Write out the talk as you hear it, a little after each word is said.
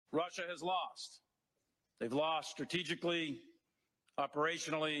Russia has lost. They've lost strategically,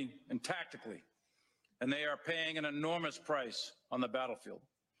 operationally, and tactically, and they are paying an enormous price on the battlefield.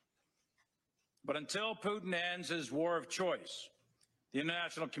 But until Putin ends his war of choice, the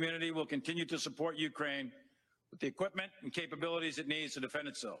international community will continue to support Ukraine with the equipment and capabilities it needs to defend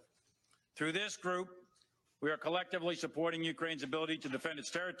itself. Through this group, we are collectively supporting Ukraine's ability to defend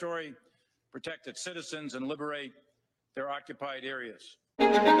its territory, protect its citizens, and liberate their occupied areas.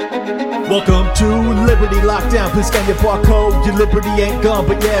 Welcome to Liberty Lockdown. Please scan your barcode. Your liberty ain't gone,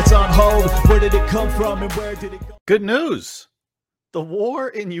 but yeah, it's on hold. Where did it come from and where did it go? Good news. The war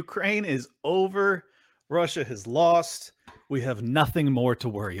in Ukraine is over. Russia has lost. We have nothing more to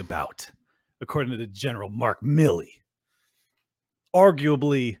worry about, according to General Mark Milley,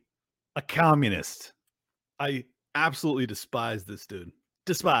 arguably a communist. I absolutely despise this dude.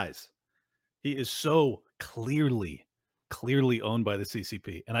 Despise. He is so clearly owned by the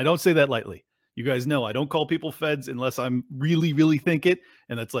CCP. And I don't say that lightly. You guys know I don't call people feds unless I'm really think it.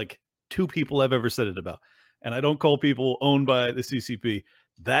 And that's like 2 people I've ever said it about. And I don't call people owned by the CCP.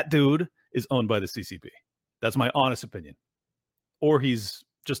 That dude is owned by the CCP. That's my honest opinion. Or he's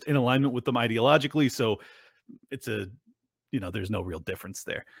just in alignment with them ideologically. So it's there's no real difference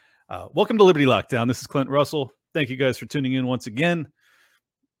there. Welcome to Liberty Lockdown. This is Clint Russell. Thank you guys for tuning in once again.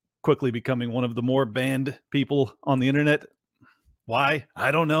 Quickly becoming one of the more banned people on the internet. Why? I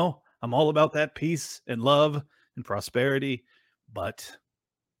don't know. I'm all about that peace and love and prosperity, but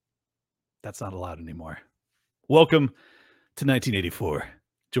that's not allowed anymore. Welcome to 1984.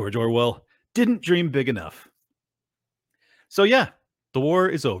 George Orwell didn't dream big enough. So yeah, the war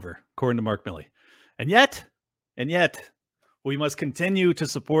is over, according to Mark Milley. And yet, we must continue to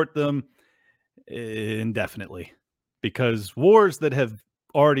support them indefinitely, because wars that have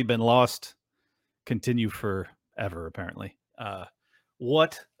already been lost continue forever, apparently.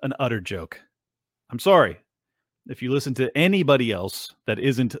 What an utter joke. I'm sorry. If you listen to anybody else that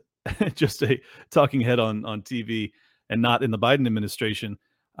isn't just a talking head on TV and not in the Biden administration,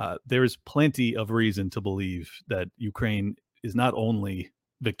 there is plenty of reason to believe that Ukraine is not only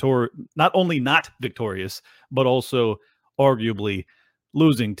not victorious, but also arguably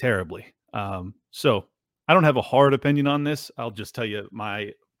losing terribly. So I don't have a hard opinion on this. I'll just tell you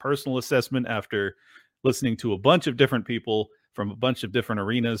my personal assessment after listening to a bunch of different people from a bunch of different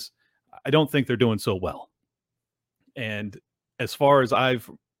arenas. I don't think they're doing so well. And as far as I've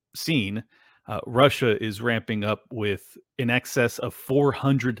seen, Russia is ramping up with in excess of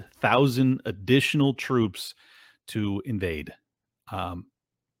 400,000 additional troops to invade.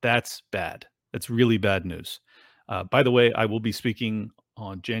 That's bad. That's really bad news. By the way, I will be speaking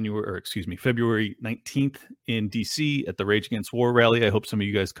on February 19th in DC at the Rage Against War rally. I hope some of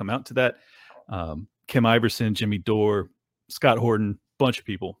you guys come out to that. Kim Iverson, Jimmy Dore, Scott Horton, bunch of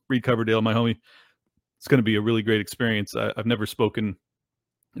people. Reed Coverdale, my homie. It's going to be a really great experience. I've never spoken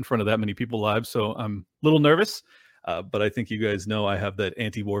in front of that many people live, so I'm a little nervous. But I think you guys know I have that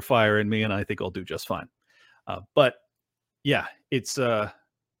anti-war fire in me, and I think I'll do just fine. But yeah, it's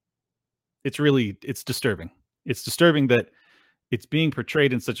disturbing. It's disturbing that it's being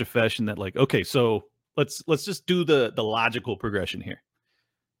portrayed in such a fashion that, like, okay, so let's just do the logical progression here.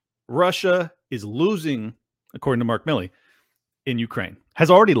 Russia is losing, according to Mark Milley, in Ukraine.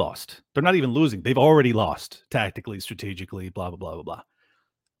 Has already lost. They're not even losing. They've already lost tactically, strategically, blah, blah, blah, blah, blah.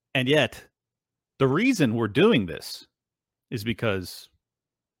 And yet, the reason we're doing this is because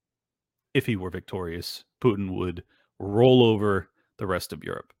if he were victorious, Putin would roll over the rest of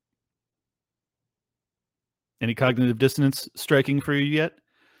Europe. Any cognitive dissonance striking for you yet?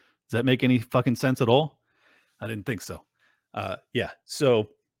 Does that make any fucking sense at all? I didn't think so. Yeah, so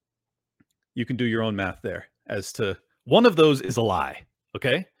you can do your own math there as to one of those is a lie,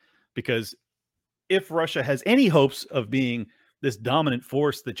 okay? Because if Russia has any hopes of being this dominant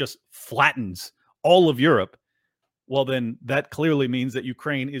force that just flattens all of Europe, well, then that clearly means that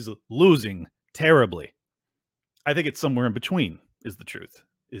Ukraine is losing terribly. I think it's somewhere in between is the truth,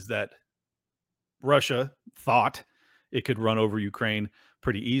 is that Russia thought it could run over Ukraine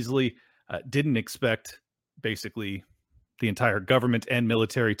pretty easily, didn't expect basically the entire government and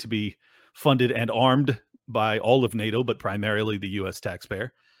military to be funded and armed by all of NATO, but primarily the U.S.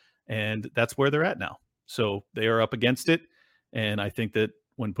 taxpayer. And that's where they're at now. So they are up against it. And I think that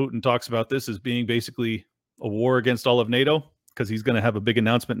when Putin talks about this as being basically a war against all of NATO, because he's going to have a big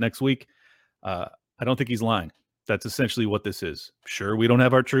announcement next week, I don't think he's lying. That's essentially what this is. Sure, we don't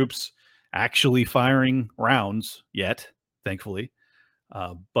have our troops actually firing rounds yet, thankfully.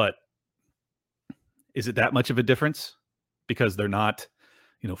 But is it that much of a difference? Because they're not,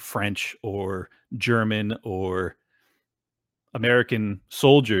 French or German or American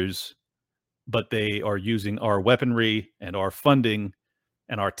soldiers, but they are using our weaponry and our funding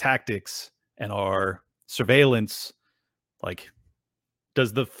and our tactics and our surveillance. Like,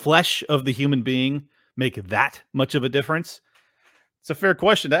 does the flesh of the human being make that much of a difference? It's a fair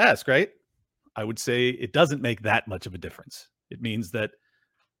question to ask, right? I would say it doesn't make that much of a difference. It means that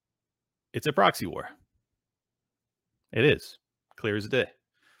it's a proxy war. It is. Clear as day.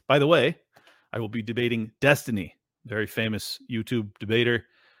 By the way, I will be debating Destiny, very famous YouTube debater,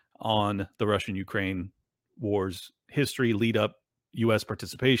 on the Russian-Ukraine war's history, lead up, U.S.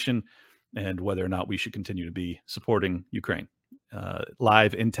 participation, and whether or not we should continue to be supporting Ukraine.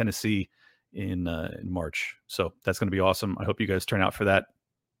 Live in Tennessee in March. So that's going to be awesome. I hope you guys turn out for that.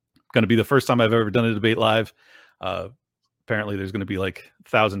 Going to be the first time I've ever done a debate live. Apparently there's going to be like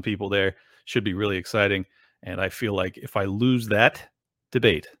 1,000 people there. Should be really exciting. And I feel like if I lose that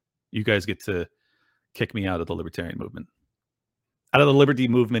debate, you guys get to kick me out of the libertarian movement. Out of the liberty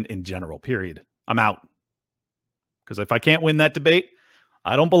movement in general, period. I'm out. Because if I can't win that debate,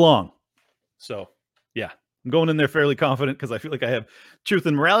 I don't belong. So, yeah, I'm going in there fairly confident because I feel like I have truth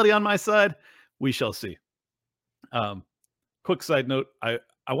and morality on my side. We shall see. Quick side note, I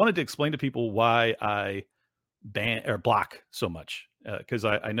wanted to explain to people why I ban or block so much. Because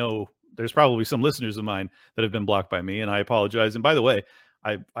I know there's probably some listeners of mine that have been blocked by me, and I apologize. And by the way,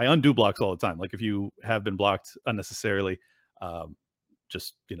 I undo blocks all the time. Like if you have been blocked unnecessarily,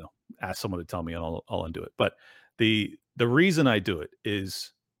 just, ask someone to tell me and I'll undo it. But the reason I do it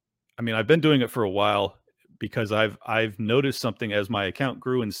is, I mean, I've been doing it for a while because I've noticed something as my account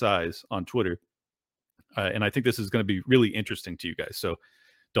grew in size on Twitter. And I think this is going to be really interesting to you guys. So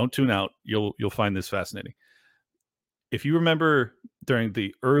don't tune out. You'll find this fascinating. If you remember during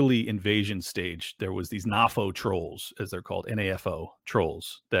the early invasion stage, there was these NAFO trolls, as they're called, NAFO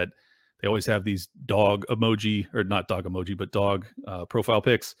trolls, that they always have these dog emoji, or not dog emoji, but dog profile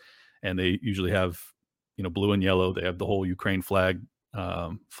pics. And they usually have, blue and yellow. They have the whole Ukraine flag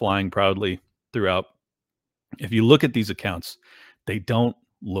flying proudly throughout. If you look at these accounts, they don't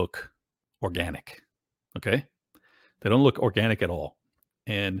look organic. Okay? They don't look organic at all.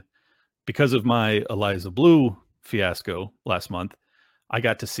 And because of my Eliza Blue fiasco last month, I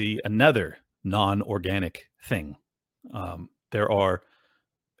got to see another non-organic thing.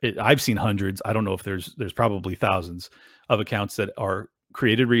 I've seen hundreds. I don't know if there's probably thousands of accounts that are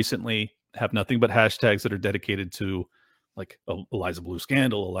created recently, have nothing but hashtags that are dedicated to like Eliza Blue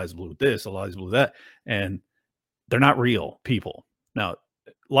scandal, Eliza Blue this, Eliza Blue that, and they're not real people. Now,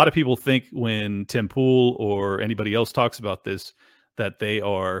 a lot of people think when Tim Pool or anybody else talks about this, that they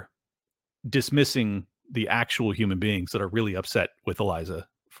are dismissing the actual human beings that are really upset with Eliza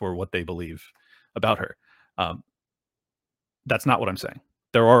for what they believe about her. That's not what I'm saying.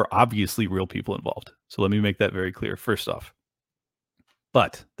 There are obviously real people involved. So let me make that very clear first off.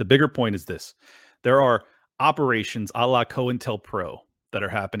 But the bigger point is this. There are operations a la COINTELPRO that are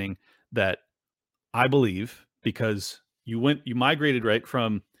happening that I believe, because you migrated right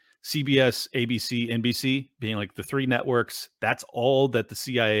from CBS, ABC, NBC being like the three networks. That's all that the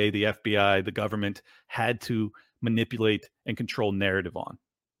CIA, the FBI, the government had to manipulate and control narrative on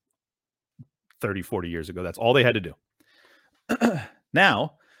 30, 40 years ago. That's all they had to do.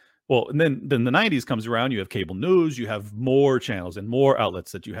 Now, well, and then the 90s comes around, you have cable news, you have more channels and more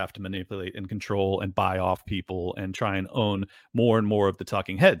outlets that you have to manipulate and control and buy off people and try and own more and more of the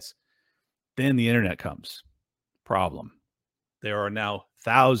talking heads. Then the internet comes. Problem. There are now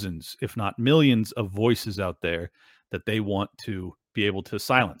thousands, if not millions, of voices out there that they want to be able to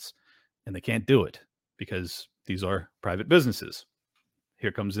silence. And they can't do it because these are private businesses.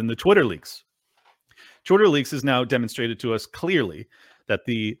 Here comes in the Twitter leaks. Twitter leaks has now demonstrated to us clearly that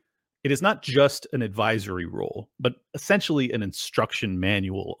it is not just an advisory role, but essentially an instruction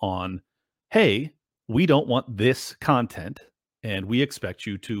manual on, hey, we don't want this content, and we expect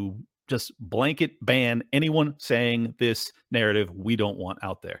you to just blanket ban anyone saying this narrative we don't want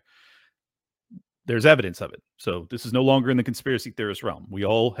out there. There's evidence of it. So this is no longer in the conspiracy theorist realm. We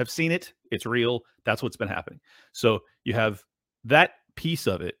all have seen it. It's real. That's what's been happening. So you have that piece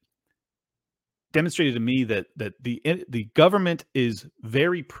of it demonstrated to me that the government is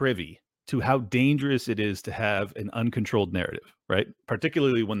very privy to how dangerous it is to have an uncontrolled narrative, right?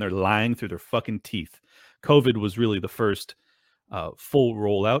 Particularly when they're lying through their fucking teeth. COVID was really the first full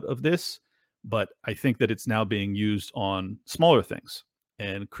rollout of this, but I think that it's now being used on smaller things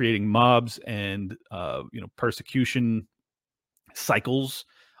and creating mobs and persecution cycles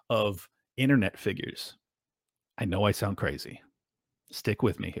of internet figures. I know I sound crazy. Stick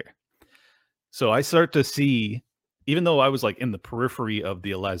with me here. So I start to see, even though I was like in the periphery of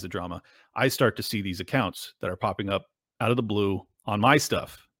the Eliza drama, I start to see these accounts that are popping up out of the blue on my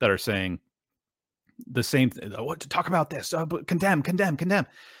stuff that are saying the same thing. What to talk about this? But condemn.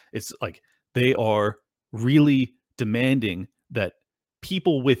 It's like they are really demanding that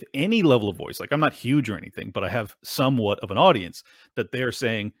people with any level of voice, like I'm not huge or anything, but I have somewhat of an audience, that they're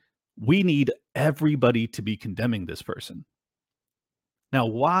saying we need everybody to be condemning this person. Now,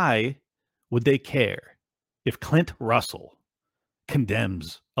 why would they care if Clint Russell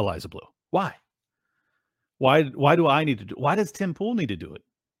condemns Eliza Blue? Why? Why do I need to do? Why does Tim Pool need to do it?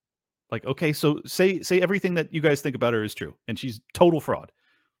 Like, okay, so say everything that you guys think about her is true, and she's total fraud.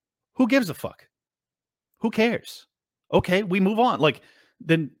 Who gives a fuck? Who cares? Okay, we move on. Like,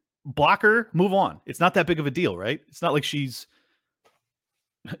 then block her, move on. It's not that big of a deal, right? It's not like she's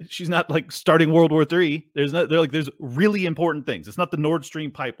not like starting World War III. There's really important things. It's not the Nord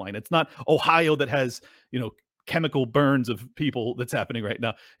Stream pipeline. It's not Ohio that has, chemical burns of people that's happening right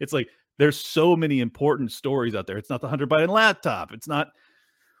now. It's like there's so many important stories out there. It's not the Hunter Biden laptop. It's not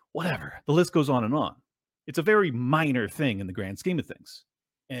whatever. The list goes on and on. It's a very minor thing in the grand scheme of things.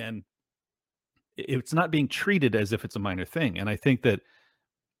 And it's not being treated as if it's a minor thing. And I think that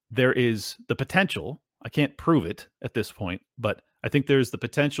there is the potential, I can't prove it at this point, but I think there's the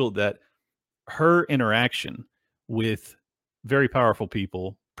potential that her interaction with very powerful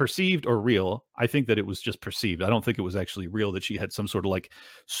people, perceived or real, I think that it was just perceived. I don't think it was actually real that she had some sort of like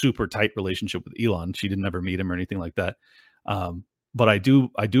super tight relationship with Elon. She didn't ever meet him or anything like that. But I do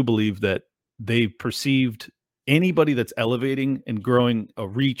believe that they perceived anybody that's elevating and growing a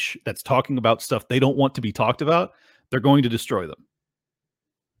reach, that's talking about stuff they don't want to be talked about, they're going to destroy them.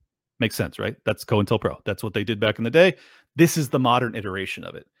 Makes sense, right? That's COINTELPRO. That's what they did back in the day. This is the modern iteration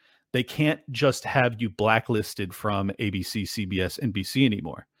of it. They can't just have you blacklisted from ABC, CBS, NBC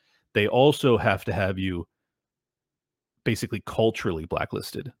anymore. They also have to have you basically culturally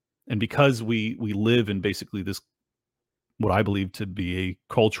blacklisted. And because we live in basically this, what I believe to be a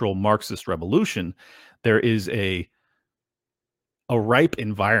cultural Marxist revolution, there is a ripe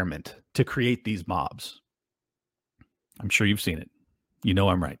environment to create these mobs. I'm sure you've seen it. You know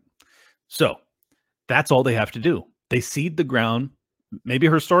I'm right. So that's all they have to do. They seed the ground. Maybe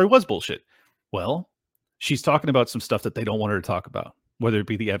her story was bullshit. Well, she's talking about some stuff that they don't want her to talk about, whether it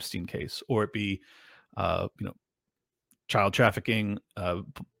be the Epstein case or it be, child trafficking,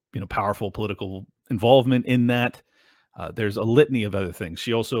 powerful political involvement in that. There's a litany of other things.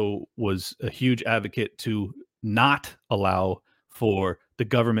 She also was a huge advocate to not allow for the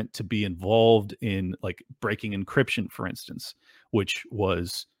government to be involved in like breaking encryption, for instance, which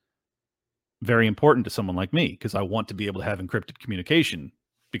was very important to someone like me because I want to be able to have encrypted communication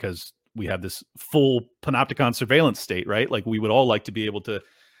because we have this full panopticon surveillance state, right? Like we would all like to be able to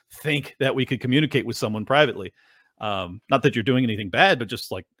think that we could communicate with someone privately. Not that you're doing anything bad, but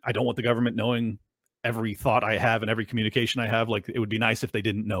just like, I don't want the government knowing every thought I have and every communication I have. Like it would be nice if they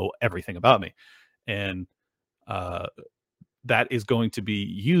didn't know everything about me. And that is going to be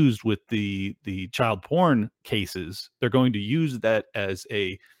used with the child porn cases. They're going to use that as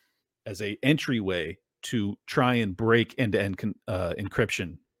a entryway to try and break end-to-end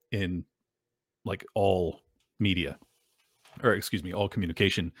encryption in like all media, or excuse me, all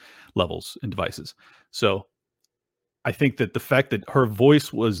communication levels and devices. So I think that the fact that her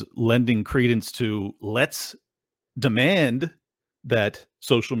voice was lending credence to let's demand that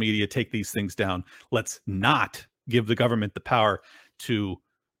social media take these things down. Let's not give the government the power to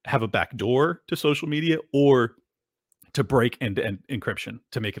have a backdoor to social media or to break end-to-end encryption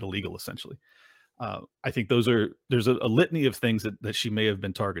to make it illegal, essentially. I think there's a litany of things that she may have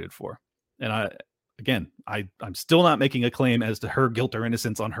been targeted for. And I'm still not making a claim as to her guilt or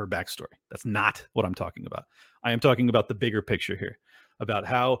innocence on her backstory. That's not what I'm talking about. I am talking about the bigger picture here, about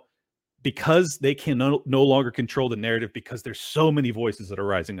how, because they can no longer control the narrative, because there's so many voices that are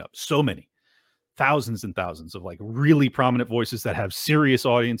rising up, so many, thousands and thousands of like really prominent voices that have serious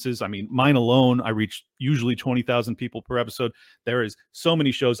audiences. I mean, mine alone, I reach usually 20,000 people per episode. There is so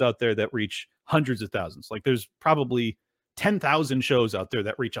many shows out there that reach hundreds of thousands. Like there's probably 10,000 shows out there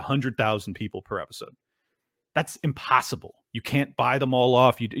that reach 100,000 people per episode. That's impossible. You can't buy them all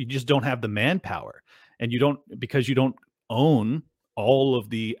off. You just don't have the manpower. And because you don't own all of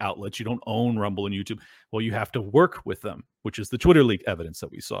the outlets, you don't own Rumble and YouTube. Well, you have to work with them, which is the Twitter leak evidence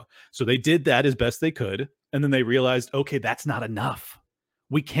that we saw. So they did that as best they could. And then they realized, okay, that's not enough.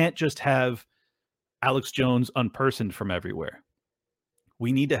 We can't just have Alex Jones unpersoned from everywhere.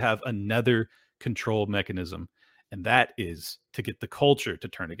 We need to have another control mechanism. And that is to get the culture to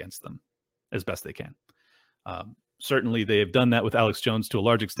turn against them as best they can. Certainly they have done that with Alex Jones to a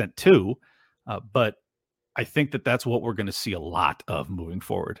large extent too. But I think that that's what we're going to see a lot of moving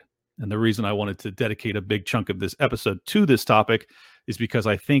forward. And the reason I wanted to dedicate a big chunk of this episode to this topic is because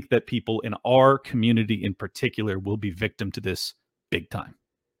I think that people in our community in particular will be victim to this big time.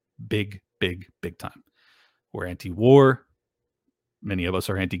 Big, big, big time. We're anti-war. Many of us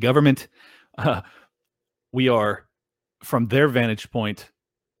are anti-government. We are, from their vantage point,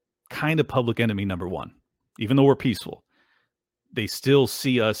 kind of public enemy number one. Even though we're peaceful, they still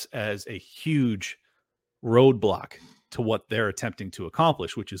see us as a huge roadblock to what they're attempting to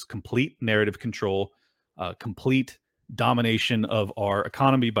accomplish, which is complete narrative control, complete domination of our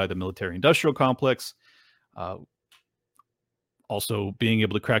economy by the military-industrial complex, also being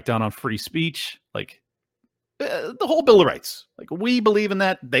able to crack down on free speech, like the whole Bill of Rights. Like, we believe in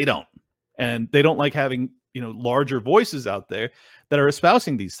that, they don't. And they don't like having, larger voices out there that are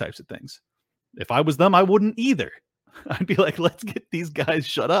espousing these types of things. If I was them, I wouldn't either. I'd be like, let's get these guys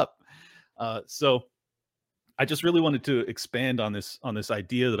shut up. So I just really wanted to expand on this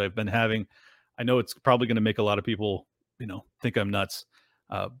idea that I've been having. I know it's probably going to make a lot of people, think I'm nuts.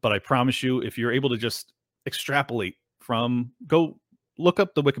 But I promise you, if you're able to just extrapolate go look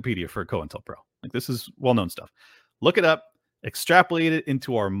up the Wikipedia for COINTELPRO. Like, this is well-known stuff. Look it up, extrapolate it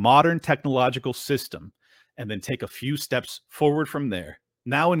into our modern technological system, and then take a few steps forward from there.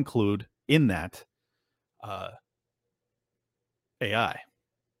 Now include in that AI.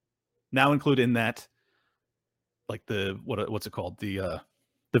 Now include in that, like, what's it called? The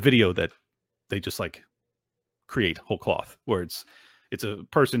video that they just like create whole cloth, where it's a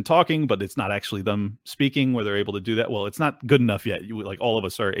person talking, but it's not actually them speaking, where they're able to do that. Well, it's not good enough yet. All of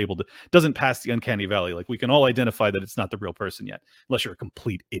us are able to, doesn't pass the uncanny valley. Like, we can all identify that it's not the real person yet, unless you're a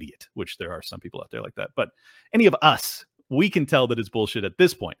complete idiot, which there are some people out there like that. But any of us, we can tell that it's bullshit at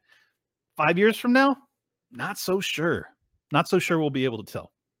this point. 5 years from now, not so sure. Not so sure we'll be able to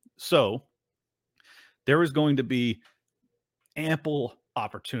tell. So there is going to be ample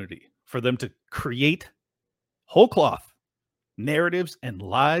opportunity for them to create whole cloth narratives and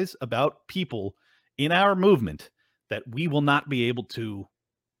lies about people in our movement that we will not be able to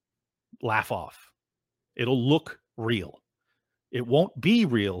laugh off. It'll look real. It won't be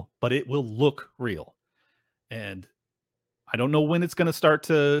real, but it will look real. And I don't know when it's going to start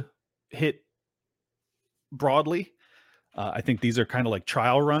to hit broadly. I think these are kind of like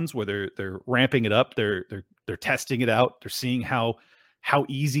trial runs where they're ramping it up. They're testing it out. They're seeing how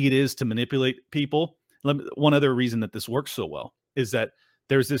easy it is to manipulate people. One other reason that this works so well is that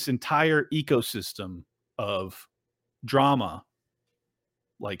there's this entire ecosystem of drama,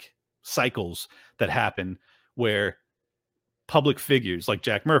 like cycles that happen where public figures like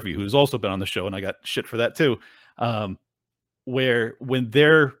Jack Murphy, who's also been on the show, and I got shit for that too, where when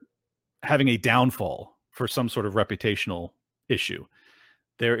they're having a downfall for some sort of reputational issue,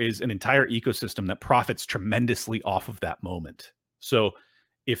 there is an entire ecosystem that profits tremendously off of that moment. So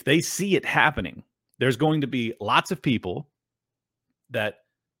if they see it happening, there's going to be lots of people that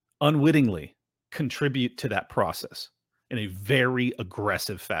unwittingly contribute to that process in a very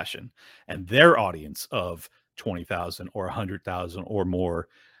aggressive fashion. And their audience of 20,000 or 100,000 or more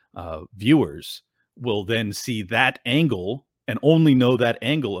viewers will then see that angle and only know that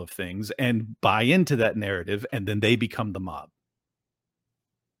angle of things and buy into that narrative, and then they become the mob.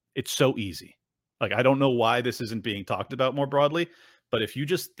 It's so easy. Like, I don't know why this isn't being talked about more broadly, but if you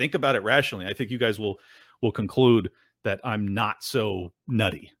just think about it rationally, I think you guys will conclude that I'm not so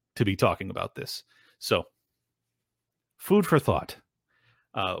nutty to be talking about this. So, food for thought.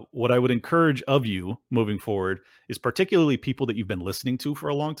 What I would encourage of you moving forward is, particularly people that you've been listening to for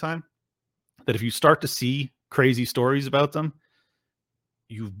a long time, that if you start to see crazy stories about them,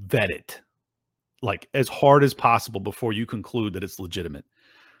 you vet it like as hard as possible before you conclude that it's legitimate.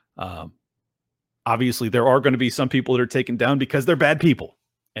 Obviously, there are going to be some people that are taken down because they're bad people.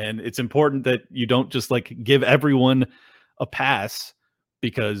 And it's important that you don't just like give everyone a pass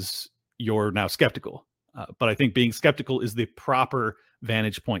because you're now skeptical. But I think being skeptical is the proper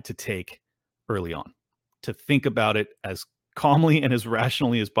vantage point to take early on, to think about it as calmly and as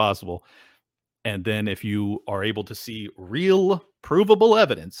rationally as possible. And then if you are able to see real, provable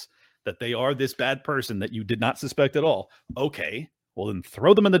evidence that they are this bad person that you did not suspect at all, okay, well then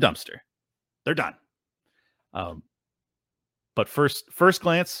throw them in the dumpster. They're done. But first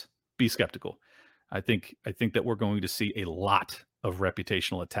glance, be skeptical. I think that we're going to see a lot of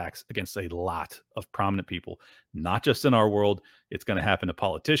reputational attacks against a lot of prominent people, not just in our world. It's going to happen to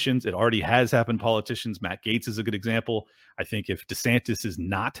politicians. It already has happened to politicians. Matt Gaetz is a good example. I think if DeSantis is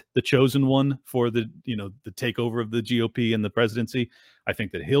not the chosen one for the takeover of the GOP and the presidency, I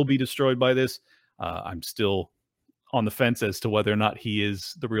think that he'll be destroyed by this. I'm still on the fence as to whether or not he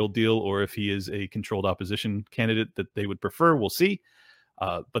is the real deal or if he is a controlled opposition candidate that they would prefer. We'll see.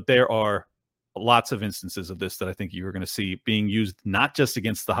 But there are lots of instances of this that I think you're going to see being used not just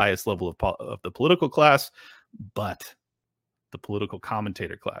against the highest level of the political class, but the political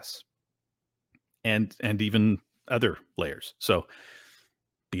commentator class and even other layers. So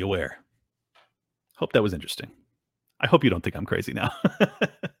be aware. Hope that was interesting. I hope you don't think I'm crazy now.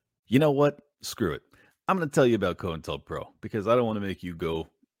 You know what? Screw it. I'm going to tell you about COINTELPRO because I don't want to make you go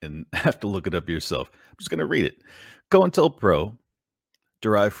and have to look it up yourself. I'm just going to read it. COINTELPRO,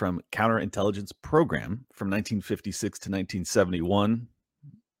 derived from Counterintelligence Program from 1956 to 1971.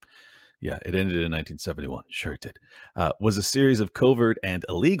 Yeah, it ended in 1971. Sure it did. Was a series of covert and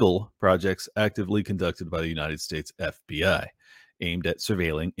illegal projects actively conducted by the United States FBI, aimed at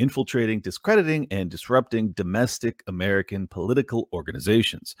surveilling, infiltrating, discrediting, and disrupting domestic American political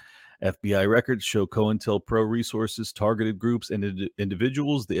organizations. FBI records show COINTELPRO resources targeted groups and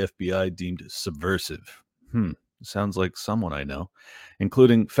individuals the FBI deemed subversive. Sounds like someone I know,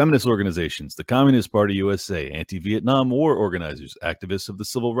 including feminist organizations, the Communist Party USA, anti-Vietnam War organizers, activists of the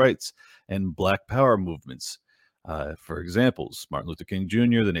civil rights and Black Power movements. For examples, Martin Luther King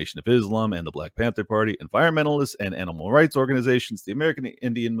Jr., the Nation of Islam, and the Black Panther Party, environmentalists and animal rights organizations, the American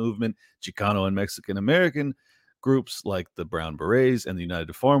Indian Movement, Chicano and Mexican American groups like the Brown Berets and the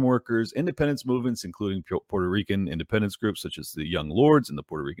United Farm Workers, independence movements, including Puerto Rican independence groups such as the Young Lords and the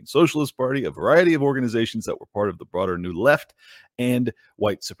Puerto Rican Socialist Party, a variety of organizations that were part of the broader New Left, and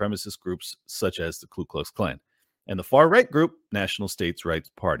white supremacist groups such as the Ku Klux Klan, and the far-right group, National States'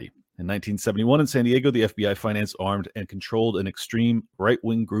 Rights Party. In 1971 in San Diego, the FBI financed, armed, and controlled an extreme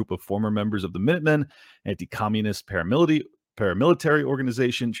right-wing group of former members of the Minutemen, anti-communist paramilitary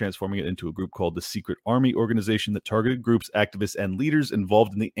organization, transforming it into a group called the Secret Army Organization that targeted groups, activists, and leaders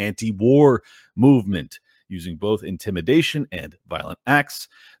involved in the anti-war movement, using both intimidation and violent acts.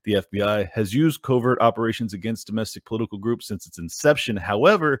 The FBI has used covert operations against domestic political groups since its inception.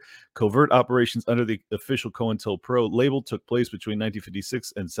 However, covert operations under the official COINTELPRO label took place between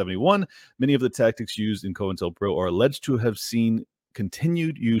 1956 and 71. Many of the tactics used in COINTELPRO are alleged to have seen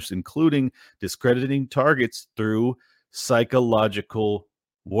continued use, including discrediting targets through psychological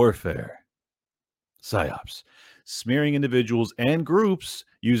warfare, PSYOPs, smearing individuals and groups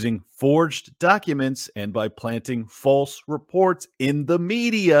using forged documents, and by planting false reports in the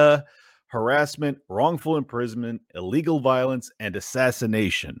media, harassment, wrongful imprisonment, illegal violence, and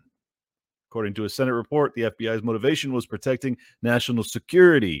assassination. According to a Senate report, the FBI's motivation was protecting national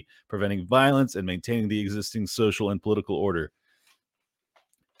security, preventing violence, and maintaining the existing social and political order.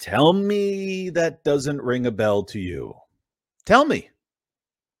 Tell me that doesn't ring a bell to you. Tell me.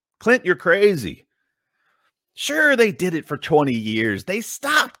 Clint, you're crazy. Sure, they did it for 20 years. They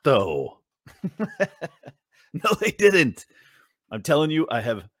stopped, though. No, they didn't. I'm telling you, I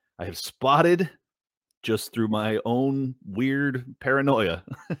have spotted, just through my own weird paranoia,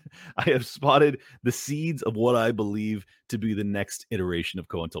 I have spotted the seeds of what I believe to be the next iteration of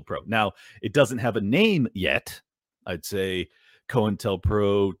COINTELPRO. Now, it doesn't have a name yet. I'd say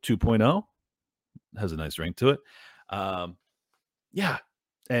COINTELPRO 2.0 has a nice ring to it. Yeah.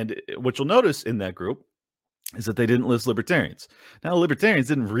 And what you'll notice in that group is that they didn't list libertarians. Now, libertarians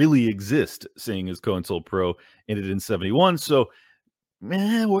didn't really exist, seeing as COINTELPRO ended in 71. So,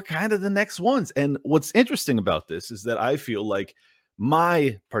 man, we're kind of the next ones. And what's interesting about this is that I feel like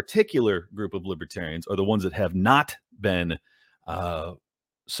my particular group of libertarians are the ones that have not been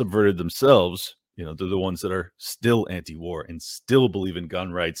subverted themselves. You know, they're the ones that are still anti-war and still believe in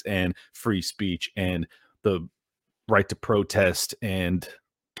gun rights and free speech and the right to protest and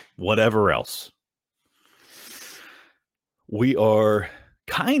whatever else. We are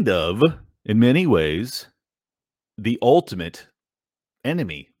kind of, in many ways, the ultimate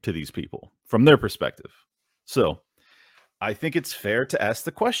enemy to these people from their perspective. So I think it's fair to ask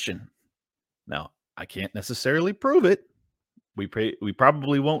the question. Now, I can't necessarily prove it. We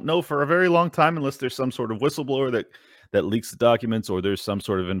probably won't know for a very long time unless there's some sort of whistleblower that leaks the documents, or there's some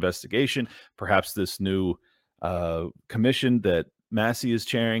sort of investigation. Perhaps this new commission that Massey is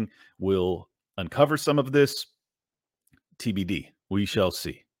chairing will uncover some of this. TBD. We shall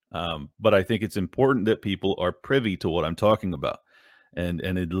see. But I think it's important that people are privy to what I'm talking about, and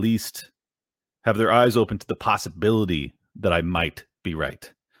at least have their eyes open to the possibility that I might be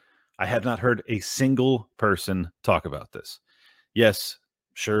right. I have not heard a single person talk about this. Yes,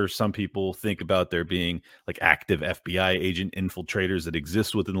 sure, some people think about there being like active FBI agent infiltrators that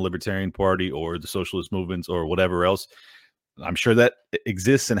exist within the Libertarian Party or the socialist movements or whatever else. I'm sure that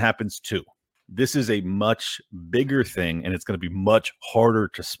exists and happens too. This is a much bigger thing, and it's going to be much harder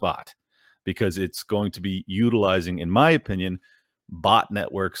to spot because it's going to be utilizing, in my opinion, bot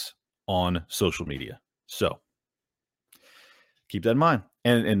networks on social media. So keep that in mind.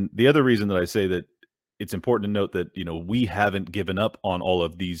 And the other reason that I say that it's important to note that, you know, we haven't given up on all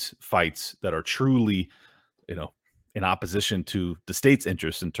of these fights that are truly, you know, in opposition to the state's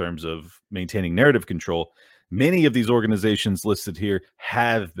interests in terms of maintaining narrative control. Many of these organizations listed here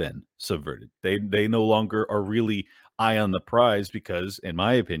have been subverted. They no longer are really eye on the prize because, in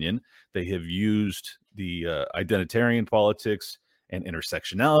my opinion, they have used the identitarian politics and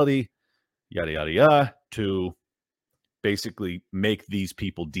intersectionality, yada, yada, yada, to basically make these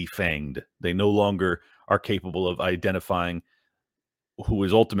people defanged. They no longer are capable of identifying who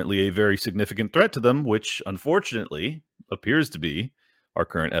is ultimately a very significant threat to them, which unfortunately appears to be our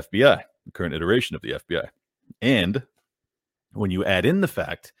current FBI, the current iteration of the FBI. And when you add in the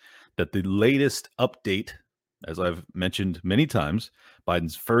fact that the latest update, as I've mentioned many times,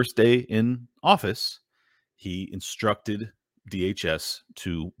 Biden's first day in office, he instructed DHS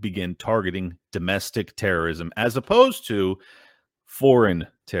to begin targeting domestic terrorism as opposed to foreign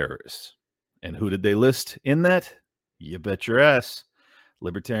terrorists. And who did they list in that? You bet your ass.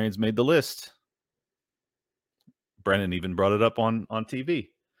 Libertarians made the list. Brennan even brought it up on TV,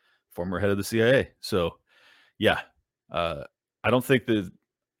 former head of the CIA. So, yeah, I don't think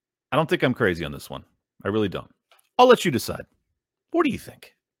I'm crazy on this one. I really don't. I'll let you decide. What do you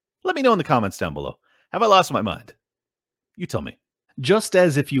think? Let me know in the comments down below. Have I lost my mind? You tell me. Just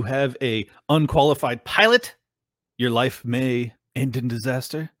as if you have a unqualified pilot, your life may end in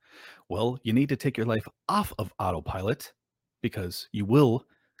disaster. Well, you need to take your life off of autopilot because you will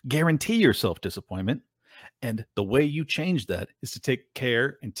guarantee yourself disappointment. And the way you change that is to take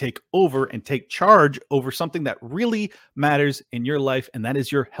care and take over and take charge over something that really matters in your life, and that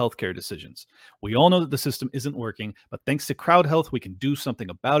is your healthcare decisions. We all know that the system isn't working, but thanks to Crowd Health, we can do something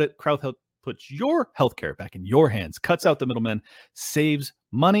about it. Crowd Health puts your healthcare back in your hands, cuts out the middlemen, saves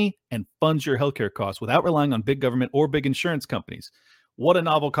money, and funds your healthcare costs without relying on big government or big insurance companies. What a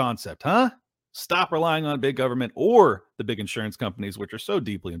novel concept, huh? Stop relying on big government or the big insurance companies, which are so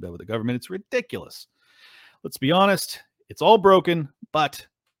deeply in bed with the government. It's ridiculous. Let's be honest, it's all broken, but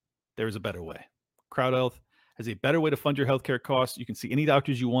there is a better way. Crowd Health has a better way to fund your healthcare costs. You can see any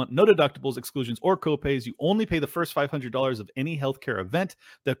doctors you want, no deductibles, exclusions, or copays. You only pay the first $500 of any healthcare event.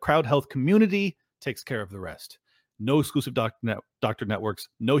 The Crowd Health community takes care of the rest. No exclusive doctor networks,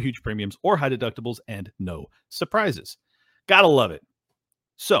 no huge premiums or high deductibles, and no surprises. Gotta love it.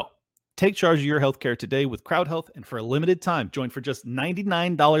 So, take charge of your healthcare today with Crowd Health, and for a limited time, join for just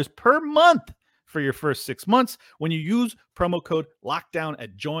 $99 per month for your first 6 months when you use promo code LOCKDOWN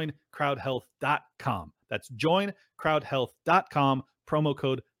at joincrowdhealth.com. That's joincrowdhealth.com, promo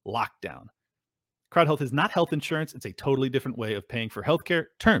code LOCKDOWN. Crowd Health is not health insurance. It's a totally different way of paying for healthcare.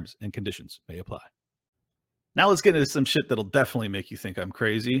 Terms and conditions may apply. Now let's get into some shit that'll definitely make you think I'm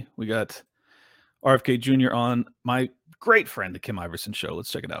crazy. We got RFK Jr. on my great friend, the Kim Iverson Show. Let's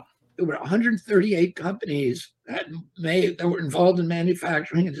check it out. There were 138 companies that were involved in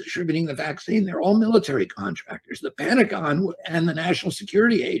manufacturing and distributing the vaccine. They're all military contractors. The Pentagon and the National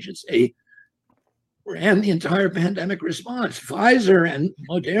Security Agency ran the entire pandemic response. Pfizer and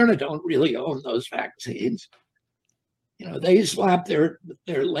Moderna don't really own those vaccines. You know, they slapped their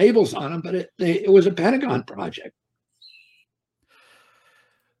labels on them, but it was a Pentagon project.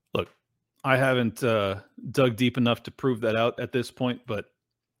 Look, I haven't dug deep enough to prove that out at this point, but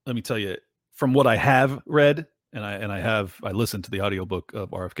let me tell you, from what I have read, and I listened to the audiobook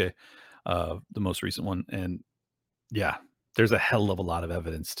of RFK, the most recent one, and yeah, there's a hell of a lot of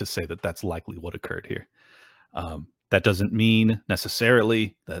evidence to say that that's likely what occurred here. That doesn't mean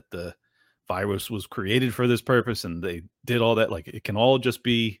necessarily that the virus was created for this purpose and they did all that. Like, it can all just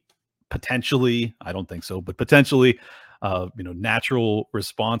be potentially, I don't think so, but potentially, natural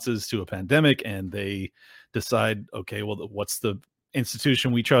responses to a pandemic, and they decide, okay, well, what's the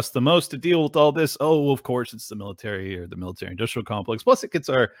institution we trust the most to deal with all this? Oh, of course, it's the military or the military industrial complex. Plus, it gets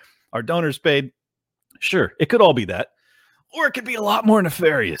our donors paid. Sure, it could all be that, or it could be a lot more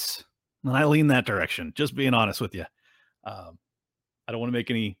nefarious. And I lean that direction, just being honest with you. I don't want to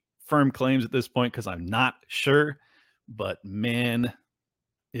make any firm claims at this point because I'm not sure, but man,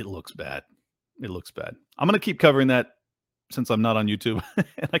 it looks bad. It looks bad. I'm going to keep covering that since I'm not on YouTube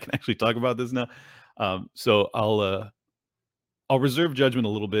and I can actually talk about this now. So I'll reserve judgment a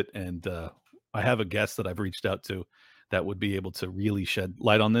little bit, and I have a guest that I've reached out to that would be able to really shed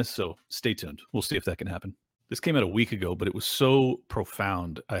light on this. So stay tuned. We'll see if that can happen. This came out a week ago, but it was so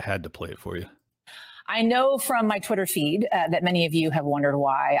profound, I had to play it for you. I know from my Twitter feed that many of you have wondered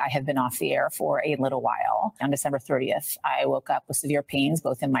why I have been off the air for a little while. On December 30th, I woke up with severe pains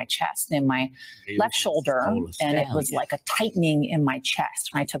both in my chest and in my left shoulder, and it was like a tightening in my chest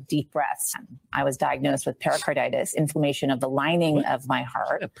when I took deep breaths. I was diagnosed with pericarditis, inflammation of the lining of my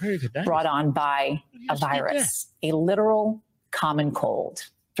heart, brought on by a virus, a literal common cold.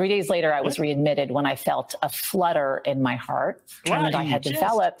 3 days later, I was readmitted when I felt a flutter in my heart, and I had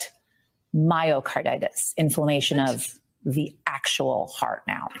developed myocarditis, inflammation of the actual heart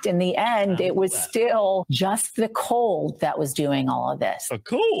now. In the end, it was still just the cold that was doing all of this. A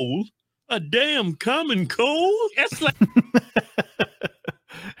cold? A damn common cold? That's like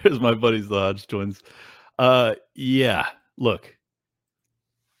Here's my buddies, the Hodge twins. Yeah, look.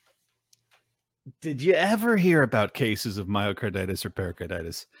 Did you ever hear about cases of myocarditis or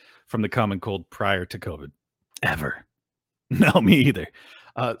pericarditis from the common cold prior to COVID? Ever? No, me either.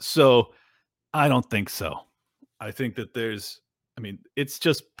 So I don't think so. I think that it's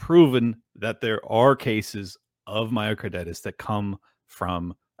just proven that there are cases of myocarditis that come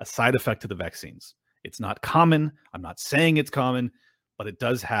from a side effect of the vaccines. It's not common. I'm not saying it's common, but it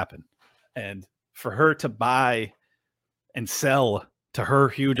does happen. And for her to buy and sell to her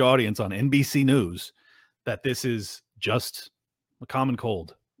huge audience on NBC News that this is just a common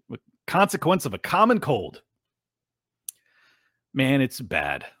cold, a consequence of a common cold, man, it's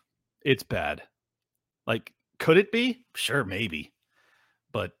bad. It's bad. Like, could it be? Sure, maybe.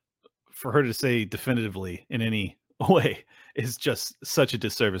 But for her to say definitively in any way is just such a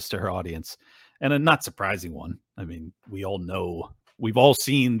disservice to her audience, and a not surprising one. I mean, we all know, we've all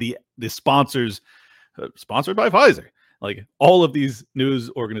seen the sponsors, sponsored by Pfizer. Like, all of these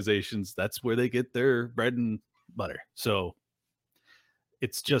news organizations, that's where they get their bread and butter. So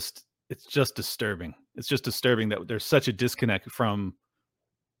it's just disturbing. It's just disturbing that there's such a disconnect from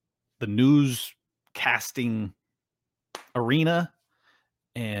the news casting arena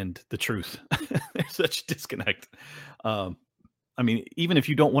and the truth. There's such a disconnect. I mean, even if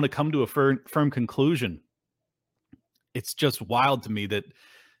you don't want to come to a firm conclusion, it's just wild to me that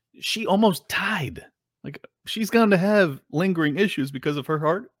she almost died. Like, she's going to have lingering issues because of her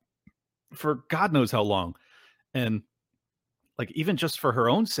heart for God knows how long. And like, even just for her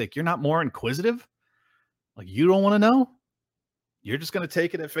own sake, you're not more inquisitive. Like, you don't want to know. You're just going to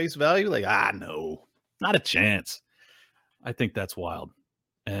take it at face value. Like, no, not a chance. I think that's wild.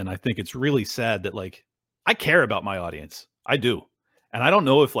 And I think it's really sad that, like, I care about my audience. I do. And I don't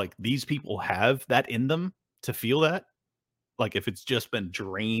know if, like, these people have that in them to feel that. Like, if it's just been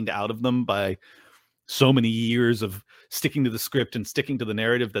drained out of them by so many years of sticking to the script and sticking to the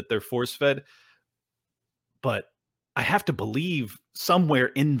narrative that they're force-fed. But I have to believe somewhere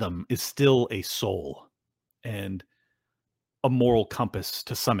in them is still a soul and a moral compass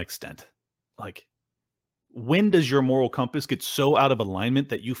to some extent. Like, when does your moral compass get so out of alignment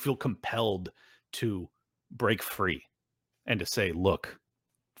that you feel compelled to break free and to say, look,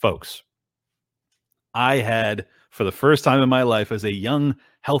 folks, I had, for the first time in my life as a young,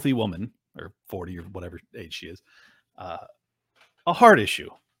 healthy woman, or 40 or whatever age she is, a heart issue,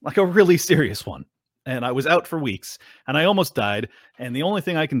 like a really serious one. And I was out for weeks and I almost died. And the only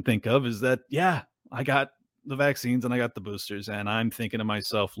thing I can think of is that, yeah, I got the vaccines and I got the boosters, and I'm thinking to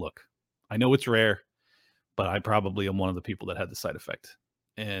myself, look, I know it's rare, but I probably am one of the people that had the side effect.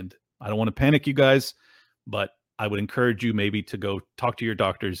 And I don't want to panic you guys, but I would encourage you maybe to go talk to your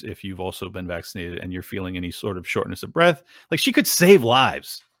doctors if you've also been vaccinated and you're feeling any sort of shortness of breath. Like, she could save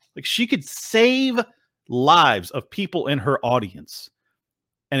lives. Like, she could save lives of people in her audience.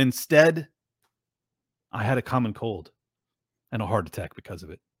 And instead, I had a common cold and a heart attack because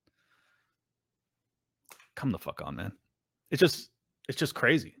of it. Come the fuck on, man. It's just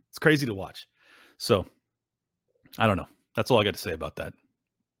crazy. It's crazy to watch. So, I don't know. That's all I got to say about that.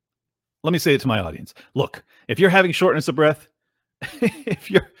 Let me say it to my audience. Look, if you're having shortness of breath, if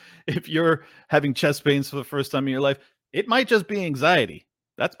you're having chest pains for the first time in your life, it might just be anxiety.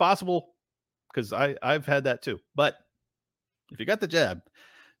 That's possible, because I've had that too. But if you got the jab,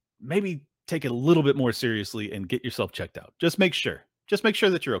 maybe take it a little bit more seriously and get yourself checked out. Just make sure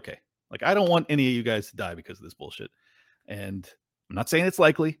that you're okay. Like, I don't want any of you guys to die because of this bullshit. And I'm not saying it's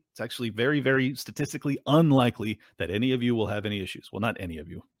likely. It's actually very, very statistically unlikely that any of you will have any issues. Well, not any of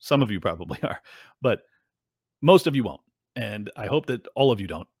you. Some of you probably are, but most of you won't. And I hope that all of you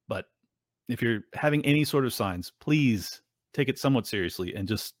don't. But if you're having any sort of signs, please take it somewhat seriously and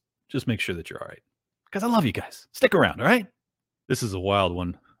just make sure that you're all right. Because I love you guys. Stick around, all right? This is a wild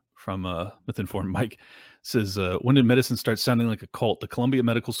one from Myth-Informed Mike. Says, when did medicine start sounding like a cult? The Columbia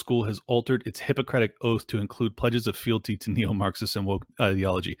Medical School has altered its Hippocratic oath to include pledges of fealty to neo-Marxist and woke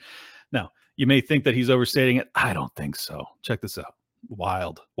ideology. Now, You may think that he's overstating it. I don't think so. Check this out.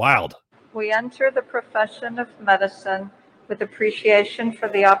 Wild. We enter the profession of medicine with appreciation for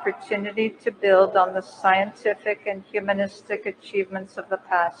the opportunity to build on the scientific and humanistic achievements of the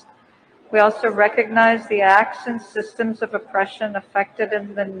past. We also recognize the acts and systems of oppression affected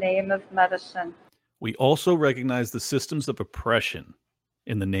in the name of medicine. We also recognize the systems of oppression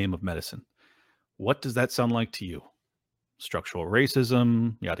in the name of medicine. What does that sound like to you? Structural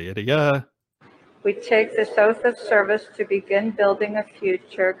racism, yada, yada, yada. We take this oath of service to begin building a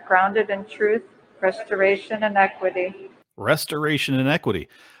future grounded in truth, restoration, and equity. Restoration and equity.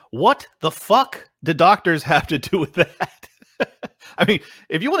 What the fuck do doctors have to do with that? I mean,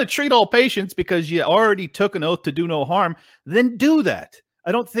 if you want to treat all patients because you already took an oath to do no harm, then do that.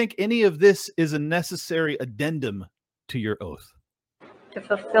 I don't think any of this is a necessary addendum to your oath. To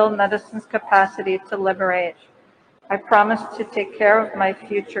fulfill medicine's capacity to liberate. I promise to take care of my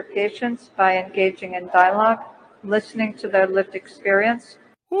future patients by engaging in dialogue, listening to their lived experience.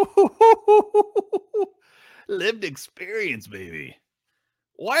 Lived experience, baby.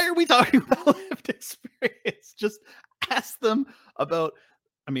 Why are we talking about lived experience? Just ask them about,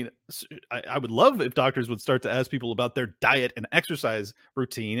 I mean, I would love if doctors would start to ask people about their diet and exercise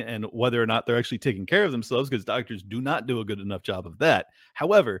routine and whether or not they're actually taking care of themselves, because doctors do not do a good enough job of that.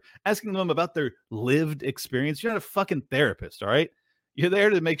 However, asking them about their lived experience, you're not a fucking therapist, all right? You're there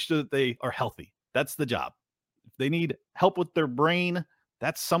to make sure that they are healthy. That's the job. If they need help with their brain,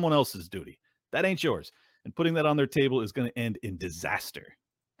 that's someone else's duty. That ain't yours. And putting that on their table is going to end in disaster.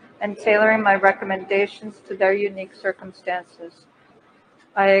 And tailoring my recommendations to their unique circumstances.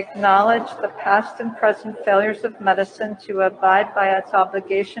 I acknowledge the past and present failures of medicine to abide by its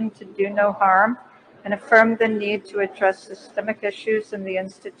obligation to do no harm and affirm the need to address systemic issues in the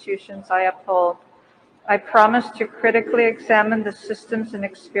institutions I uphold. I promise to critically examine the systems and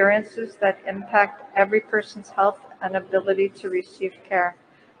experiences that impact every person's health and ability to receive care.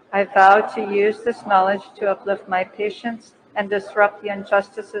 I vow to use this knowledge to uplift my patients and disrupt the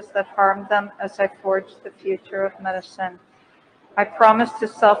injustices that harm them as I forge the future of medicine. I promise to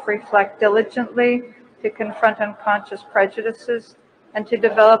self-reflect diligently, to confront unconscious prejudices, and to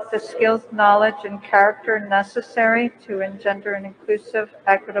develop the skills, knowledge, and character necessary to engender an inclusive,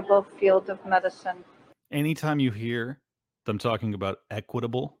 equitable field of medicine. Anytime you hear them talking about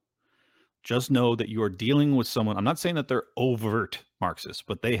equitable, just know that you are dealing with someone. I'm not saying that they're overt Marxists,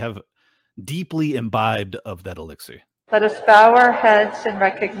 but they have deeply imbibed of that elixir. Let us bow our heads in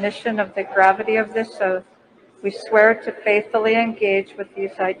recognition of the gravity of this oath. We swear to faithfully engage with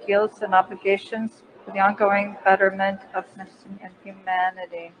these ideals and obligations for the ongoing betterment of medicine and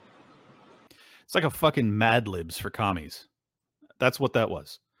humanity. It's like a fucking Mad Libs for commies. That's what that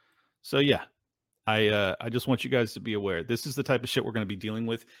was. So yeah, I just want you guys to be aware. This is the type of shit we're going to be dealing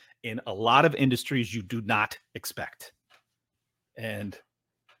with in a lot of industries you do not expect. And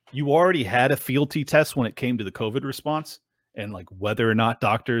you already had a fealty test when it came to the COVID response and like whether or not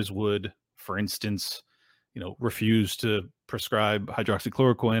doctors would, for instance, refuse to prescribe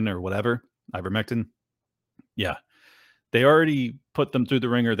hydroxychloroquine or whatever, ivermectin. Yeah. They already put them through the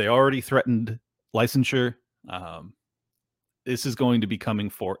ringer. They already threatened licensure. This is going to be coming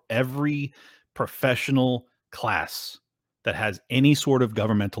for every professional class that has any sort of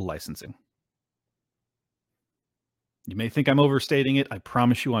governmental licensing. You may think I'm overstating it. I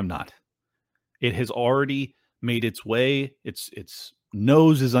promise you I'm not. It has already made its way. Its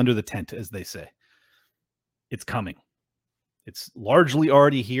nose is under the tent, as they say. It's coming. It's largely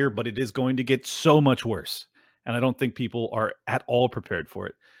already here, but it is going to get so much worse. And I don't think people are at all prepared for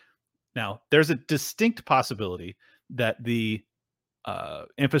it. Now, there's a distinct possibility that the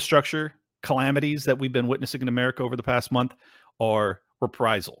infrastructure calamities that we've been witnessing in America over the past month are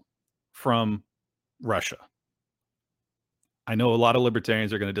reprisal from Russia. I know a lot of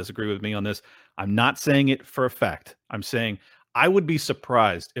libertarians are going to disagree with me on this. I'm not saying it for a fact. I'm saying I would be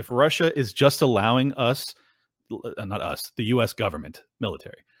surprised if Russia is just allowing us, not us, the U.S. government,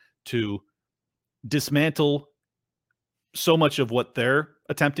 military, to dismantle so much of what they're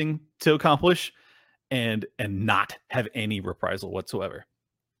attempting to accomplish and not have any reprisal whatsoever.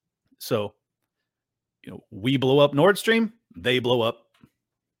 So, we blow up Nord Stream, they blow up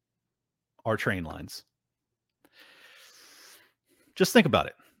our train lines. Just think about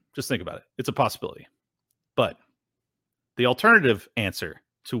it. It's a possibility. But the alternative answer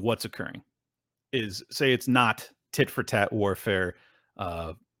to what's occurring is, say it's not tit for tat warfare,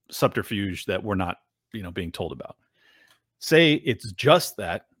 subterfuge that we're not, being told about. Say it's just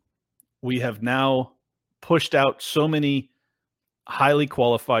that we have now pushed out so many highly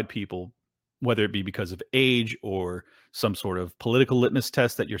qualified people whether it be because of age or some sort of political litmus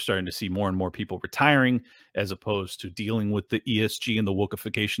test that you're starting to see more and more people retiring as opposed to dealing with the ESG and the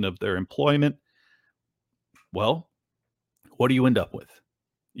wokeification of their employment. Well, what do you end up with?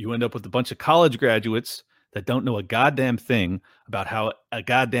 You end up with a bunch of college graduates that don't know a goddamn thing about how a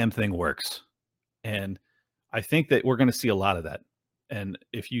goddamn thing works. And I think that we're going to see a lot of that. And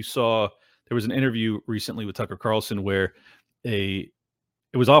if you saw, there was an interview recently with Tucker Carlson where it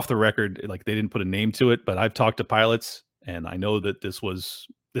was off the record, like they didn't put a name to it, but I've talked to pilots and I know that this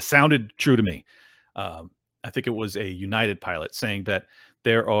sounded true to me. I think it was a United pilot saying that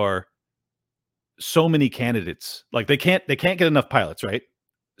there are so many candidates, like they can't get enough pilots, right?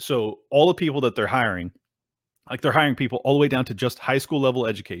 So all the people that they're hiring, like they're hiring people all the way down to just high school level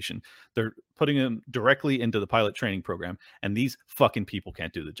education. They're putting them directly into the pilot training program, and these fucking people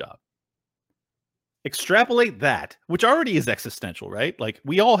can't do the job. Extrapolate that, which already is existential, right? Like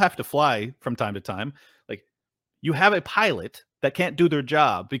we all have to fly from time to time. Like you have a pilot that can't do their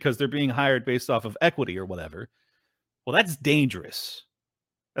job because they're being hired based off of equity or whatever. Well, that's dangerous.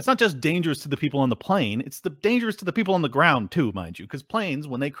 That's not just dangerous to the people on the plane. It's dangerous to the people on the ground too, mind you, because planes,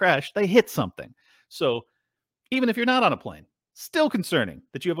 when they crash, they hit something. So even if you're not on a plane, still concerning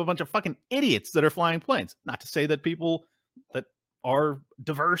that you have a bunch of fucking idiots that are flying planes. Not to say that people that are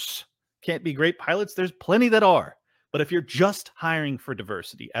diverse can't be great pilots. There's plenty that are. But if you're just hiring for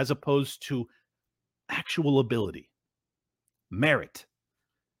diversity as opposed to actual ability, merit,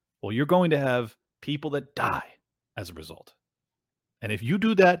 well, you're going to have people that die as a result. And if you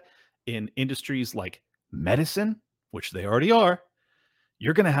do that in industries like medicine, which they already are,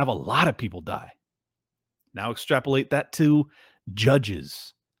 you're going to have a lot of people die. Now extrapolate that to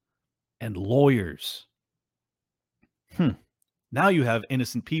judges and lawyers. Now you have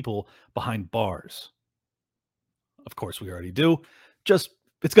innocent people behind bars. Of course, we already do. Just,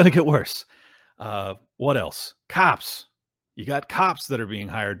 it's going to get worse. What else? Cops. You got cops that are being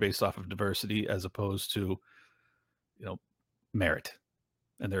hired based off of diversity as opposed to, merit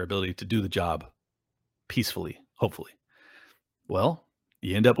and their ability to do the job peacefully, hopefully. Well,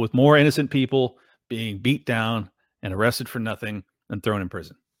 you end up with more innocent people being beat down and arrested for nothing and thrown in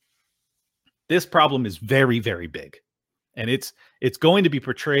prison. This problem is very, very big. And it's going to be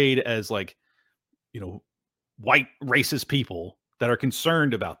portrayed as like, white racist people that are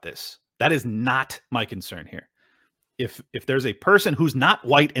concerned about this. That is not my concern here. If there's a person who's not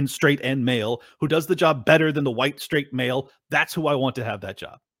white and straight and male who does the job better than the white straight male, that's who I want to have that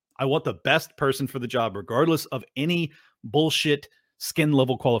job. I want the best person for the job, regardless of any bullshit skin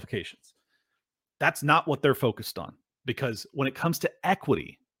level qualifications. That's not what they're focused on, because when it comes to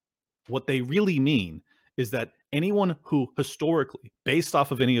equity, what they really mean is that anyone who historically, based off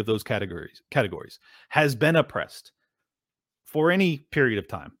of any of those categories, has been oppressed for any period of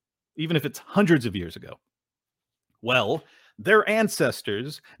time, even if it's hundreds of years ago, well, their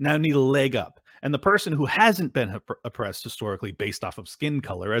ancestors now need a leg up. And the person who hasn't been oppressed historically based off of skin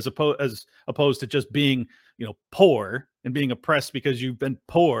color, as opposed to just being, poor and being oppressed because you've been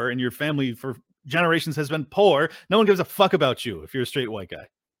poor and your family for generations has been poor, no one gives a fuck about you if you're a straight white guy.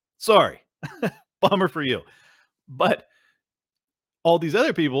 Sorry. Bummer for you. But all these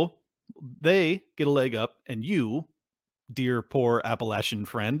other people, they get a leg up, and you, dear poor Appalachian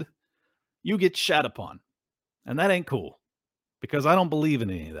friend, you get shat upon. And that ain't cool, because I don't believe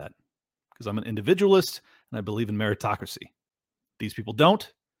in any of that, because I'm an individualist and I believe in meritocracy. These people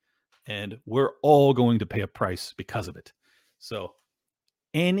don't, and we're all going to pay a price because of it. So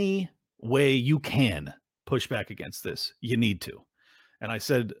any way you can push back against this, you need to. And I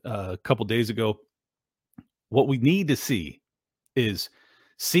said a couple days ago, what we need to see is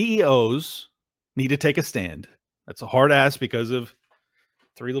CEOs need to take a stand. That's a hard ass because of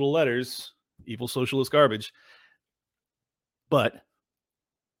 3 little letters, evil socialist garbage. But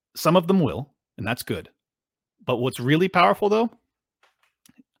some of them will, and that's good. But what's really powerful, though,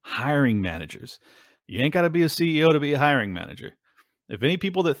 hiring managers. You ain't got to be a CEO to be a hiring manager. If any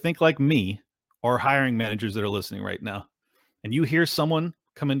people that think like me are hiring managers that are listening right now, and you hear someone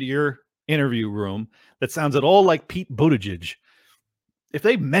come into your interview room that sounds at all like Pete Buttigieg, if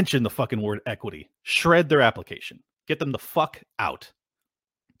they mention the fucking word equity, shred their application. Get them the fuck out.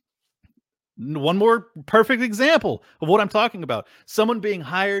 One more perfect example of what I'm talking about. Someone being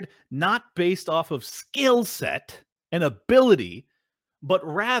hired not based off of skill set and ability, but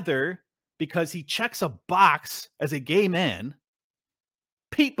rather because he checks a box as a gay man.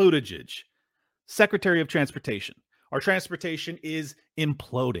 Pete Buttigieg, Secretary of Transportation. Our transportation is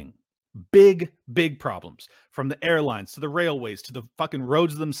imploding. Big, big problems. From the airlines to the railways to the fucking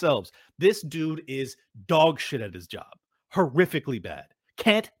roads themselves. This dude is dog shit at his job. Horrifically bad.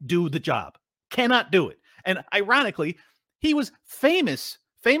 Can't do the job. Cannot do it. And ironically, he was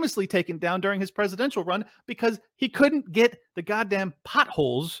famously taken down during his presidential run because he couldn't get the goddamn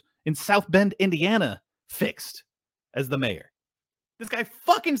potholes in South Bend, Indiana fixed as the mayor. This guy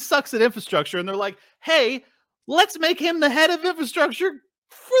fucking sucks at infrastructure, and they're like, hey, let's make him the head of infrastructure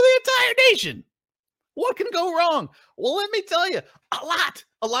for the entire nation. What can go wrong? Well, let me tell you, a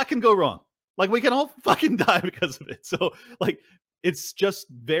lot can go wrong. Like, we can all fucking die because of it. So, like, it's just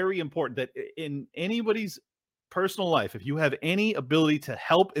very important that in anybody's personal life, if you have any ability to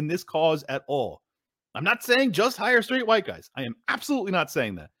help in this cause at all, I'm not saying just hire straight white guys. I am absolutely not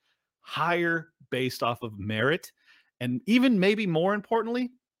saying that. Hire based off of merit, and even maybe more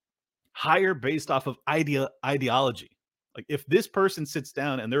importantly, hire based off of ideology. Like, if this person sits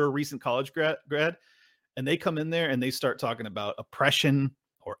down and they're a recent college grad and they come in there and they start talking about oppression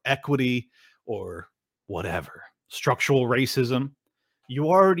or equity or whatever, structural racism, you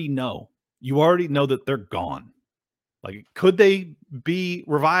already know that they're gone. Like, could they be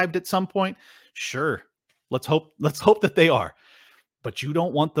revived at some point? Sure. Let's hope that they are. But you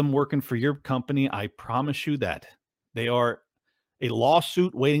don't want them working for your company. I promise you that. They are a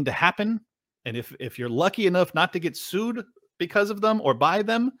lawsuit waiting to happen. And if you're lucky enough not to get sued because of them or by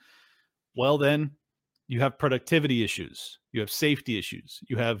them, well, then you have productivity issues. You have safety issues.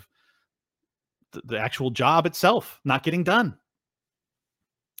 You have the actual job itself not getting done.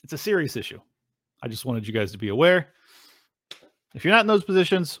 It's a serious issue. I just wanted you guys to be aware. If you're not in those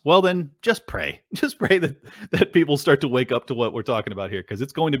positions, well, then just pray. Just pray that people start to wake up to what we're talking about here, because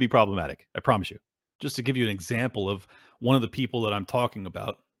it's going to be problematic. I promise you. Just to give you an example of one of the people that I'm talking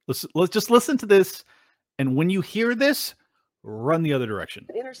about, let's just listen to this. And when you hear this, run the other direction.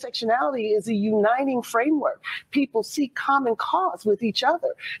 Intersectionality is a uniting framework. People see common cause with each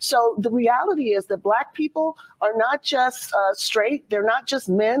other. So the reality is that Black people are not just straight, they're not just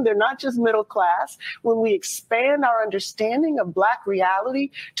men, they're not just middle class. When we expand our understanding of Black reality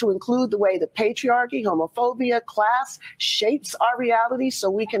to include the way that patriarchy, homophobia, class shapes our reality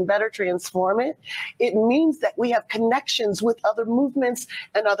so we can better transform it, it means that we have connections with other movements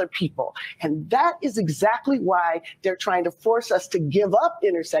and other people. And that is exactly why they're trying to force us to give up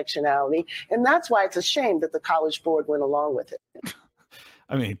intersectionality. And that's why it's a shame that the College Board went along with it.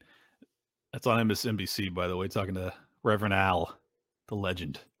 I mean, that's on MSNBC, by the way, talking to Reverend Al, the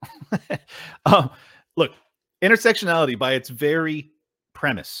legend. Look, intersectionality by its very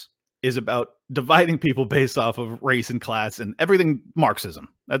premise is about dividing people based off of race and class and everything Marxism.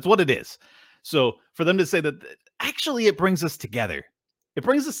 That's what it is. So for them to say that actually it brings us together. It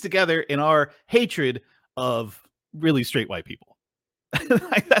brings us together in our hatred of really straight white people.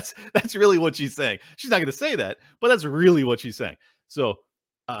 Like, that's really what she's saying. She's not going to say that, but that's really what she's saying. So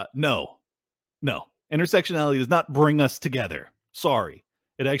no, intersectionality does not bring us together. Sorry.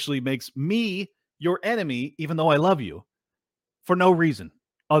 It actually makes me your enemy, even though I love you, for no reason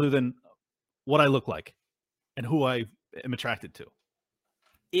other than what I look like and who I am attracted to.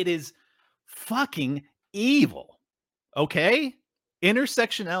 It is fucking evil. Okay?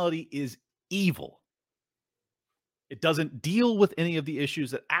 Intersectionality is evil. It doesn't deal with any of the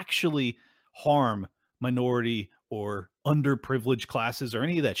issues that actually harm minority or underprivileged classes or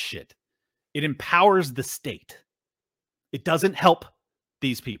any of that shit. It empowers the state. It doesn't help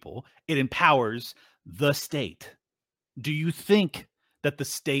these people. It empowers the state. Do you think that the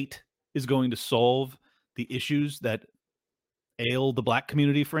state is going to solve the issues that ail the Black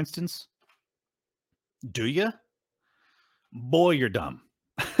community, for instance? Do you? Boy, you're dumb.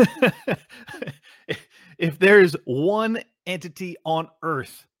 If there's one entity on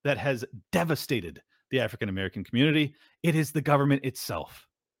earth that has devastated the African American community, it is the government itself.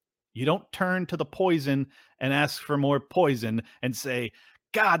 You don't turn to the poison and ask for more poison and say,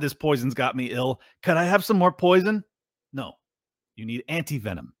 God, this poison's got me ill. Could I have some more poison? No, you need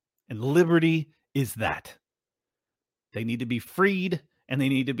anti-venom. And liberty is that. They need to be freed and they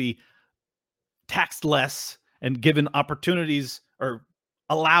need to be taxed less and given opportunities, or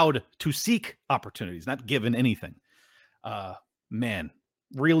allowed to seek opportunities, not given anything. Man,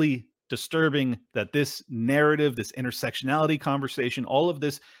 really disturbing that this narrative, this intersectionality conversation, all of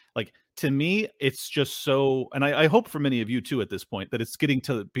this, like, to me, it's just so, and I hope for many of you too at this point, that it's getting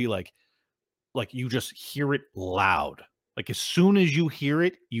to be like you just hear it loud. Like, as soon as you hear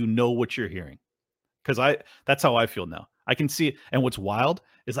it, you know what you're hearing. Because that's how I feel now. I can see it. And what's wild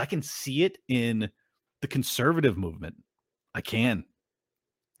is I can see it in the conservative movement. I can.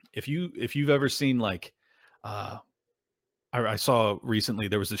 If you've ever seen, like, I saw recently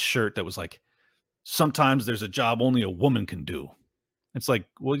there was this shirt that was like, sometimes there's a job only a woman can do. It's like,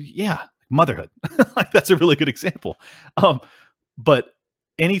 well, yeah, motherhood. Like, that's a really good example. But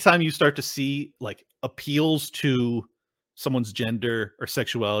anytime you start to see like appeals to someone's gender or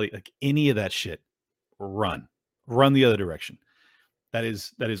sexuality, like any of that shit, run the other direction. That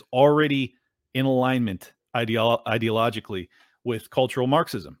is already in alignment ideologically with cultural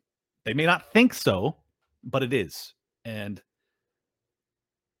Marxism. They may not think so, but it is. And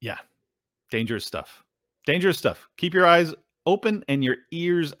yeah, dangerous stuff. Dangerous stuff. Keep your eyes open and your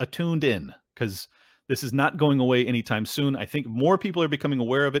ears attuned in, because this is not going away anytime soon. I think more people are becoming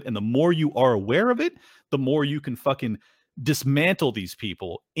aware of it, and the more you are aware of it, the more you can fucking dismantle these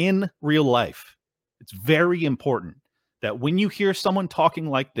people in real life. It's very important that when you hear someone talking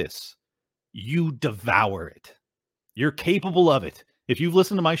like this, you devour it. You're capable of it. If you've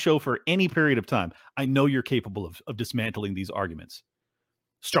listened to my show for any period of time, I know you're capable of dismantling these arguments.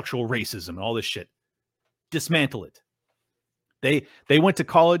 Structural racism and all this shit. Dismantle it. They went to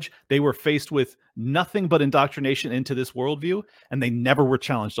college. They were faced with nothing but indoctrination into this worldview, and they never were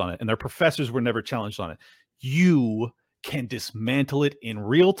challenged on it. And their professors were never challenged on it. You can dismantle it in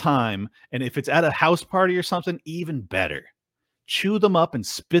real time. And if it's at a house party or something, even better. Chew them up and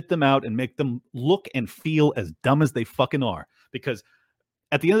spit them out and make them look and feel as dumb as they fucking are. Because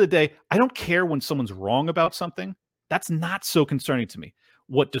at the end of the day, I don't care when someone's wrong about something. That's not so concerning to me.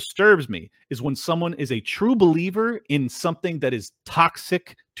 What disturbs me is when someone is a true believer in something that is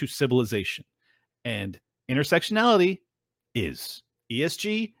toxic to civilization. And intersectionality is.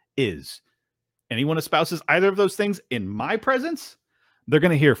 ESG is. Anyone espouses either of those things in my presence, they're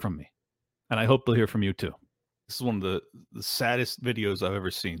going to hear from me. And I hope they'll hear from you too. This is one of the saddest videos I've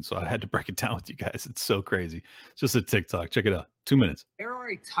ever seen. So I had to break it down with you guys. It's so crazy. It's just a TikTok. Check it out. 2 minutes. There are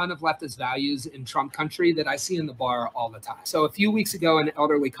a ton of leftist values in Trump country that I see in the bar all the time. So a few weeks ago, an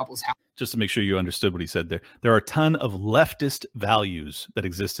elderly couple's house. Just to make sure you understood what he said there. There are a ton of leftist values that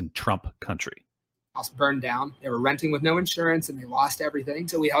exist in Trump country. House burned down. They were renting with no insurance and they lost everything.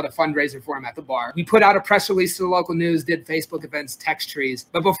 So we held a fundraiser for them at the bar. We put out a press release to the local news, did Facebook events, text trees.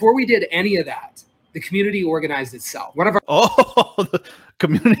 But before we did any of that, the community organized itself. One of our the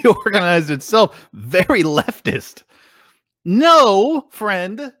community organized itself. Very leftist. No,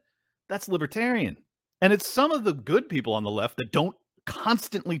 friend, that's libertarian. And it's some of the good people on the left that don't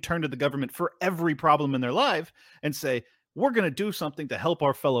constantly turn to the government for every problem in their life and say, we're going to do something to help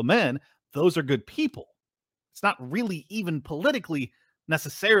our fellow men. Those are good people. It's not really even politically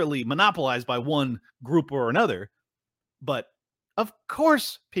necessarily monopolized by one group or another. But of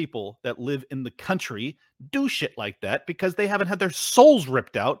course, people that live in the country do shit like that because they haven't had their souls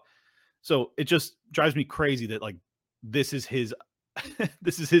ripped out. So it just drives me crazy that like this is his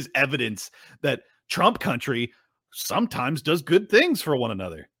this is his evidence that Trump country sometimes does good things for one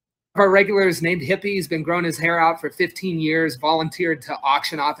another. Our regulars named Hippie has been growing his hair out for 15 years, volunteered to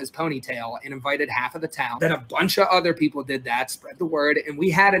auction off his ponytail and invited half of the town. Then a bunch of other people did that, spread the word. And we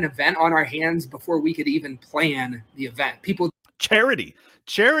had an event on our hands before we could even plan the event.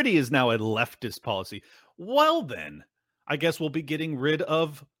 Charity is now a leftist policy. Well, then I guess we'll be getting rid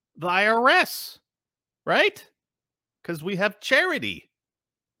of the IRS, right? Because we have charity.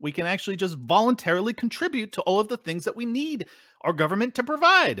 We can actually just voluntarily contribute to all of the things that we need our government to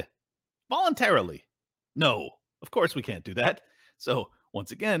provide. Voluntarily. No, of course we can't do that. So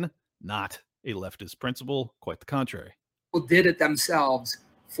once again, not a leftist principle, quite the contrary. People did it themselves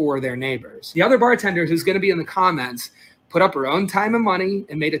for their neighbors. The other bartender who's going to be in the comments put up her own time and money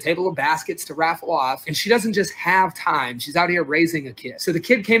and made a table of baskets to raffle off. And she doesn't just have time. She's out here raising a kid. So the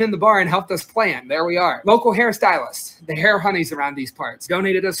kid came in the bar and helped us plan. There we are. Local hairstylist, the hair honeys around these parts,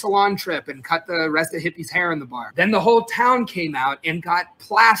 donated a salon trip and cut the rest of Hippie's hair in the bar. Then the whole town came out and got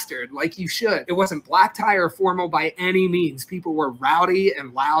plastered like you should. It wasn't black tie or formal by any means. People were rowdy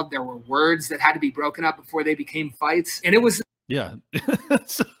and loud. There were words that had to be broken up before they became fights. And it was... Yeah.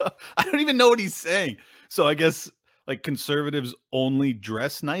 So, I don't even know what he's saying. So I guess... like conservatives only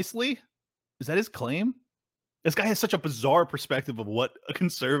dress nicely? Is that his claim? This guy has such a bizarre perspective of what a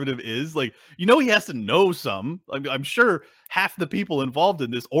conservative is. Like, you know, he has to know some. I'm sure half the people involved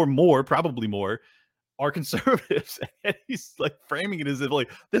in this, or more, probably more, are conservatives. And he's like framing it as if like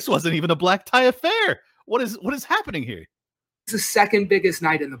this wasn't even a black tie affair. What is happening here? It's the second biggest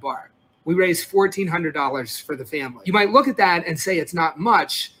night in the bar. We raised $1,400 for the family. You might look at that and say it's not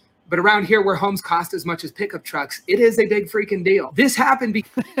much. But around here where homes cost as much as pickup trucks, it is a big freaking deal. This happened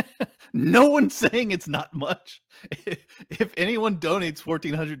because... No one's saying it's not much. If anyone donates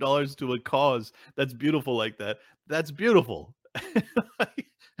 $1,400 to a cause that's beautiful like that, that's beautiful.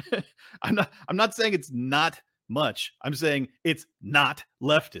 I'm not saying it's not much. I'm saying it's not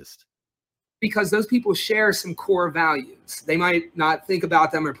leftist. Because those people share some core values. They might not think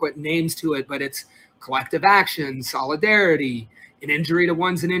about them or put names to it, but it's collective action, solidarity, An injury to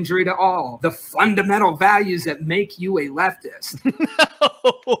one's an injury to all. The fundamental values that make you a leftist.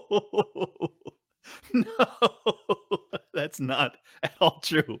 No, that's not at all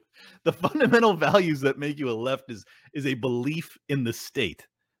true. The fundamental values that make you a leftist is a belief in the state.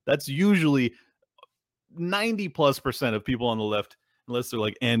 That's usually 90+% of people on the left, unless they're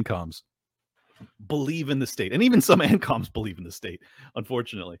like ANCOMs, believe in the state. And even some ANCOMs believe in the state,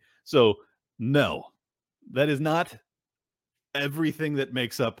 unfortunately. So no, that is not everything that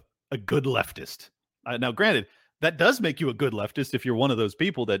makes up a good leftist. Now, granted, that does make you a good leftist if you're one of those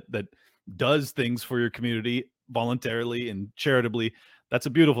people that does things for your community voluntarily and charitably. That's a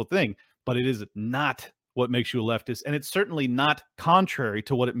beautiful thing, but it is not what makes you a leftist, and it's certainly not contrary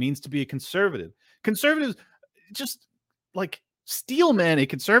to what it means to be a conservative. Conservatives, just like steel man a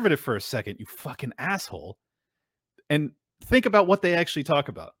conservative for a second, you fucking asshole, and think about what they actually talk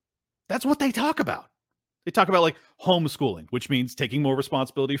about. That's what they talk about. They talk about like homeschooling, which means taking more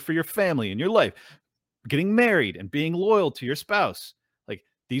responsibility for your family and your life, getting married and being loyal to your spouse. Like,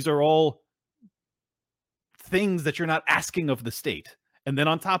 these are all things that you're not asking of the state. And then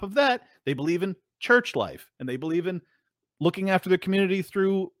on top of that, they believe in church life, and they believe in looking after their community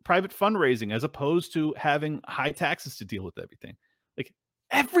through private fundraising, as opposed to having high taxes to deal with everything. Like,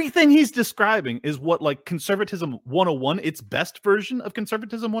 everything he's describing is what like Conservatism 101, its best version of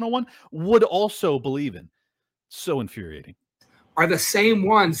Conservatism 101, would also believe in. So infuriating. Are the same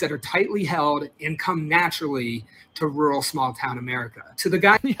ones that are tightly held and come naturally to rural small town America. To the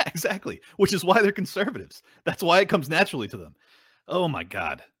guy. Yeah, exactly. Which is why they're conservatives. That's why it comes naturally to them. Oh my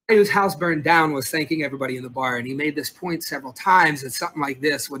God. Whose house burned down was thanking everybody in the bar. And he made this point several times that something like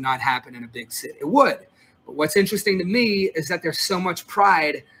this would not happen in a big city. It would. But what's interesting to me is that there's so much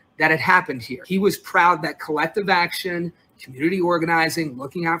pride that it happened here. He was proud that collective action, community organizing,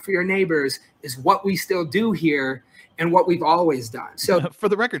 looking out for your neighbors is what we still do here and what we've always done. So for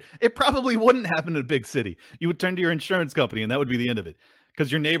the record, it probably wouldn't happen in a big city. You would turn to your insurance company and that would be the end of it.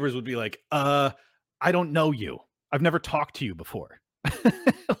 Because your neighbors would be like, I don't know you. I've never talked to you before.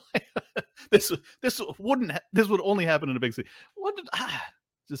 This would only happen in a big city.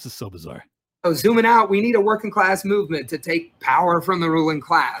 This is so bizarre. So zooming out, we need a working class movement to take power from the ruling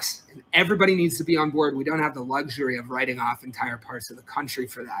class. And everybody needs to be on board. We don't have the luxury of writing off entire parts of the country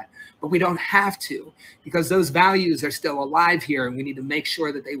for that. But we don't have to, because those values are still alive here. And we need to make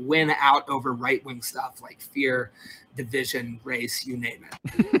sure that they win out over right-wing stuff like fear, division, race, you name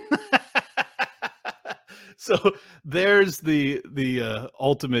it. So there's the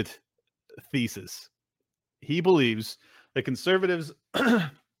ultimate thesis. He believes that conservatives...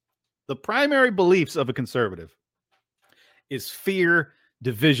 The primary beliefs of a conservative is fear,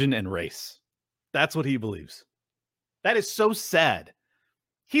 division, and race. That's what he believes. That is so sad.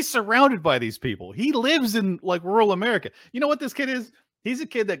 He's surrounded by these people. He lives in like rural America. You know what this kid is? He's a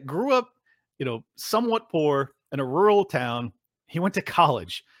kid that grew up, somewhat poor in a rural town. He went to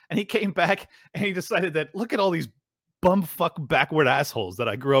college and he came back and he decided that, look at all these bumfuck backward assholes that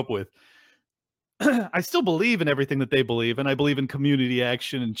I grew up with. I still believe in everything that they believe, and I believe in community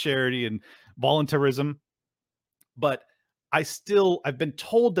action and charity and voluntarism, but I've been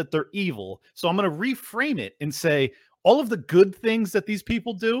told that they're evil. So I'm going to reframe it and say all of the good things that these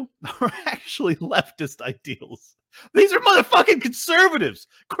people do are actually leftist ideals. These are motherfucking conservatives.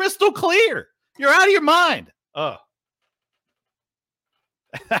 Crystal clear. You're out of your mind. Oh,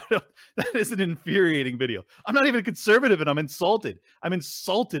 that is an infuriating video. I'm not even a conservative and I'm insulted. I'm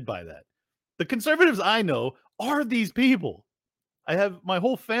insulted by that. The conservatives I know are these people. I have my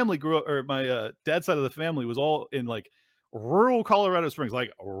whole family grew up, or my dad's side of the family was all in like rural Colorado Springs,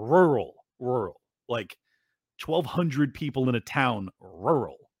 like rural, like 1,200 people in a town,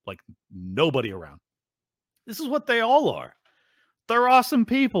 rural, like nobody around. This is what they all are. They're awesome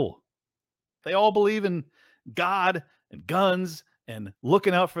people. They all believe in God and guns and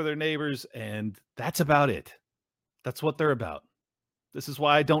looking out for their neighbors, and that's about it. That's what they're about. This is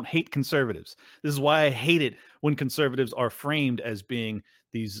why I don't hate conservatives. This is why I hate it when conservatives are framed as being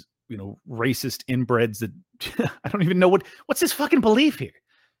these, racist inbreds that I don't even know what's his fucking belief here.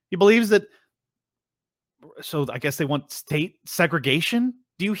 He believes that. So I guess they want state segregation.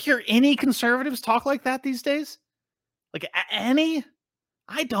 Do you hear any conservatives talk like that these days? Like any?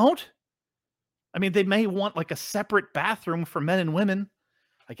 I don't. I mean, they may want like a separate bathroom for men and women.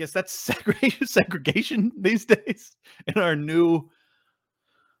 I guess that's segregation these days in our new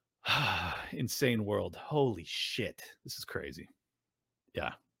insane world. Holy shit. This is crazy.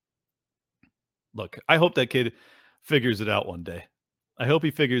 Yeah. Look, I hope that kid figures it out one day. I hope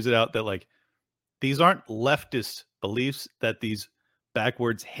he figures it out that like these aren't leftist beliefs that these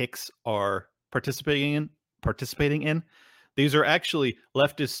backwards hicks are participating in. These are actually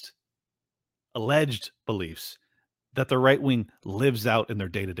leftist alleged beliefs that the right wing lives out in their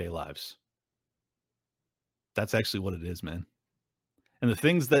day-to-day lives. That's actually what it is, man. And the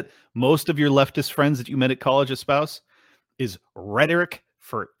things that most of your leftist friends that you met at college espouse is rhetoric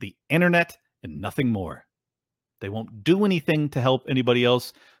for the internet and nothing more. They won't do anything to help anybody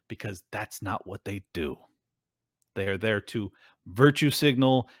else because that's not what they do. They are there to virtue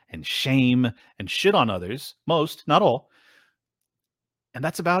signal and shame and shit on others, most, not all. And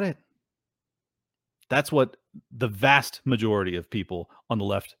that's about it. That's what the vast majority of people on the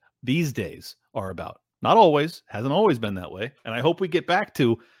left these days are about. Not always, hasn't always been that way. And I hope we get back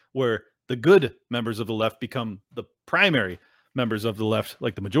to where the good members of the left become the primary members of the left,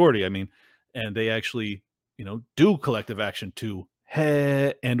 like the majority, I mean, and they actually, do collective action to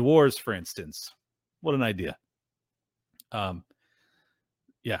end wars, for instance. What an idea.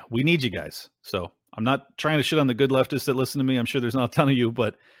 Yeah, we need you guys. So I'm not trying to shit on the good leftists that listen to me. I'm sure there's not a ton of you,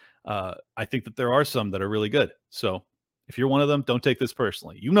 but I think that there are some that are really good. So if you're one of them, don't take this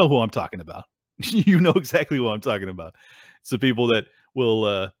personally. You know who I'm talking about. You know exactly what I'm talking about. It's the people that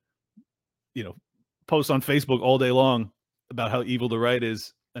will, post on Facebook all day long about how evil the right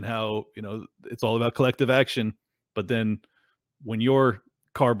is and how, it's all about collective action. But then when your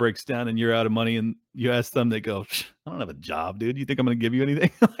car breaks down and you're out of money and you ask them, they go, I don't have a job, dude. You think I'm going to give you anything?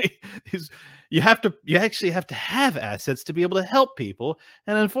 You actually have to have assets to be able to help people.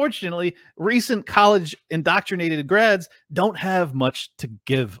 And unfortunately, recent college indoctrinated grads don't have much to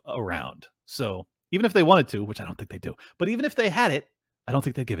give around. So even if they wanted to, which I don't think they do, but even if they had it, I don't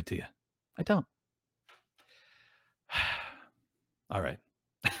think they'd give it to you. I don't. All right.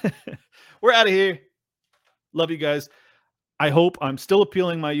 We're out of here. Love you guys. I hope I'm still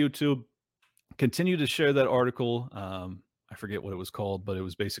appealing my YouTube. Continue to share that article. I forget what it was called, but it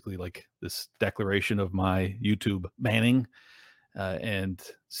was basically like this declaration of my YouTube banning, and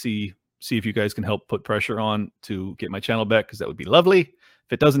see if you guys can help put pressure on to get my channel back, because that would be lovely.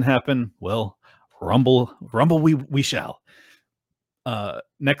 If it doesn't happen, well, rumble we shall.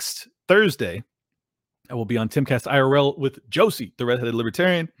 Next Thursday, I will be on Timcast IRL with Josie, the redheaded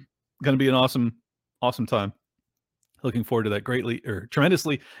libertarian. Going to be an awesome time. Looking forward to that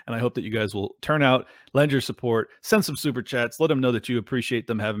tremendously. And I hope that you guys will turn out, lend your support, send some super chats, let them know that you appreciate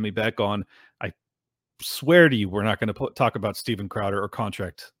them having me back on. I swear to you, we're not going to talk about Steven Crowder or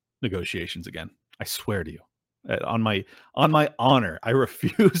contract negotiations again. I swear to you. On my honor, I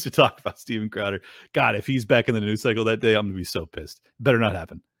refuse to talk about Steven Crowder. God, if he's back in the news cycle that day, I'm going to be so pissed. Better not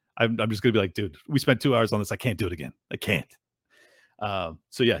happen. I'm just going to be like, dude, we spent 2 hours on this. I can't do it again. I can't.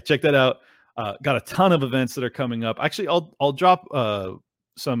 So yeah, check that out. Got a ton of events that are coming up. Actually, I'll drop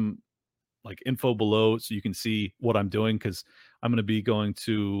some like info below so you can see what I'm doing, because I'm going to be going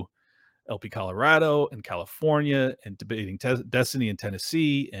to LP Colorado and California and debating Destiny in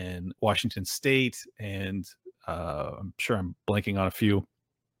Tennessee and Washington State, and I'm sure I'm blanking on a few.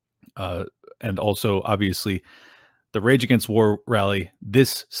 And also, obviously, the Rage Against War rally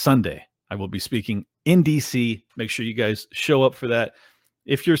this Sunday. I will be speaking in DC. Make sure you guys show up for that.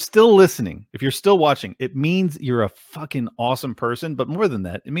 If you're still listening, if you're still watching, it means you're a fucking awesome person. But more than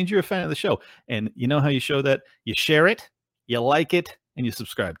that, it means you're a fan of the show. And you know how you show that? You share it, you like it, and you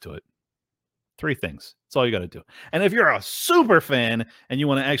subscribe to it. 3 things. That's all you got to do. And if you're a super fan and you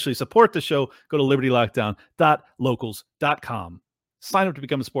want to actually support the show, go to libertylockdown.locals.com. Sign up to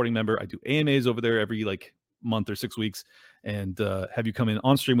become a supporting member. I do AMAs over there every month or 6 weeks, and have you come in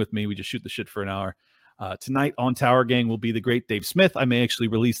on stream with me. We just shoot the shit for an hour. Tonight on Tower Gang will be the great Dave Smith. I may actually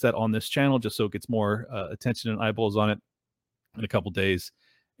release that on this channel just so it gets more attention and eyeballs on it in a couple days.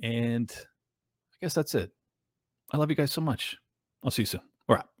 And I guess that's it. I love you guys so much. I'll see you soon.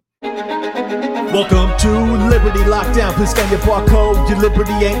 We're out. Welcome to Liberty Lockdown. Please scan your barcode. Your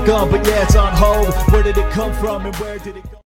liberty ain't gone, but yeah, it's on hold. Where did it come from and where did it go?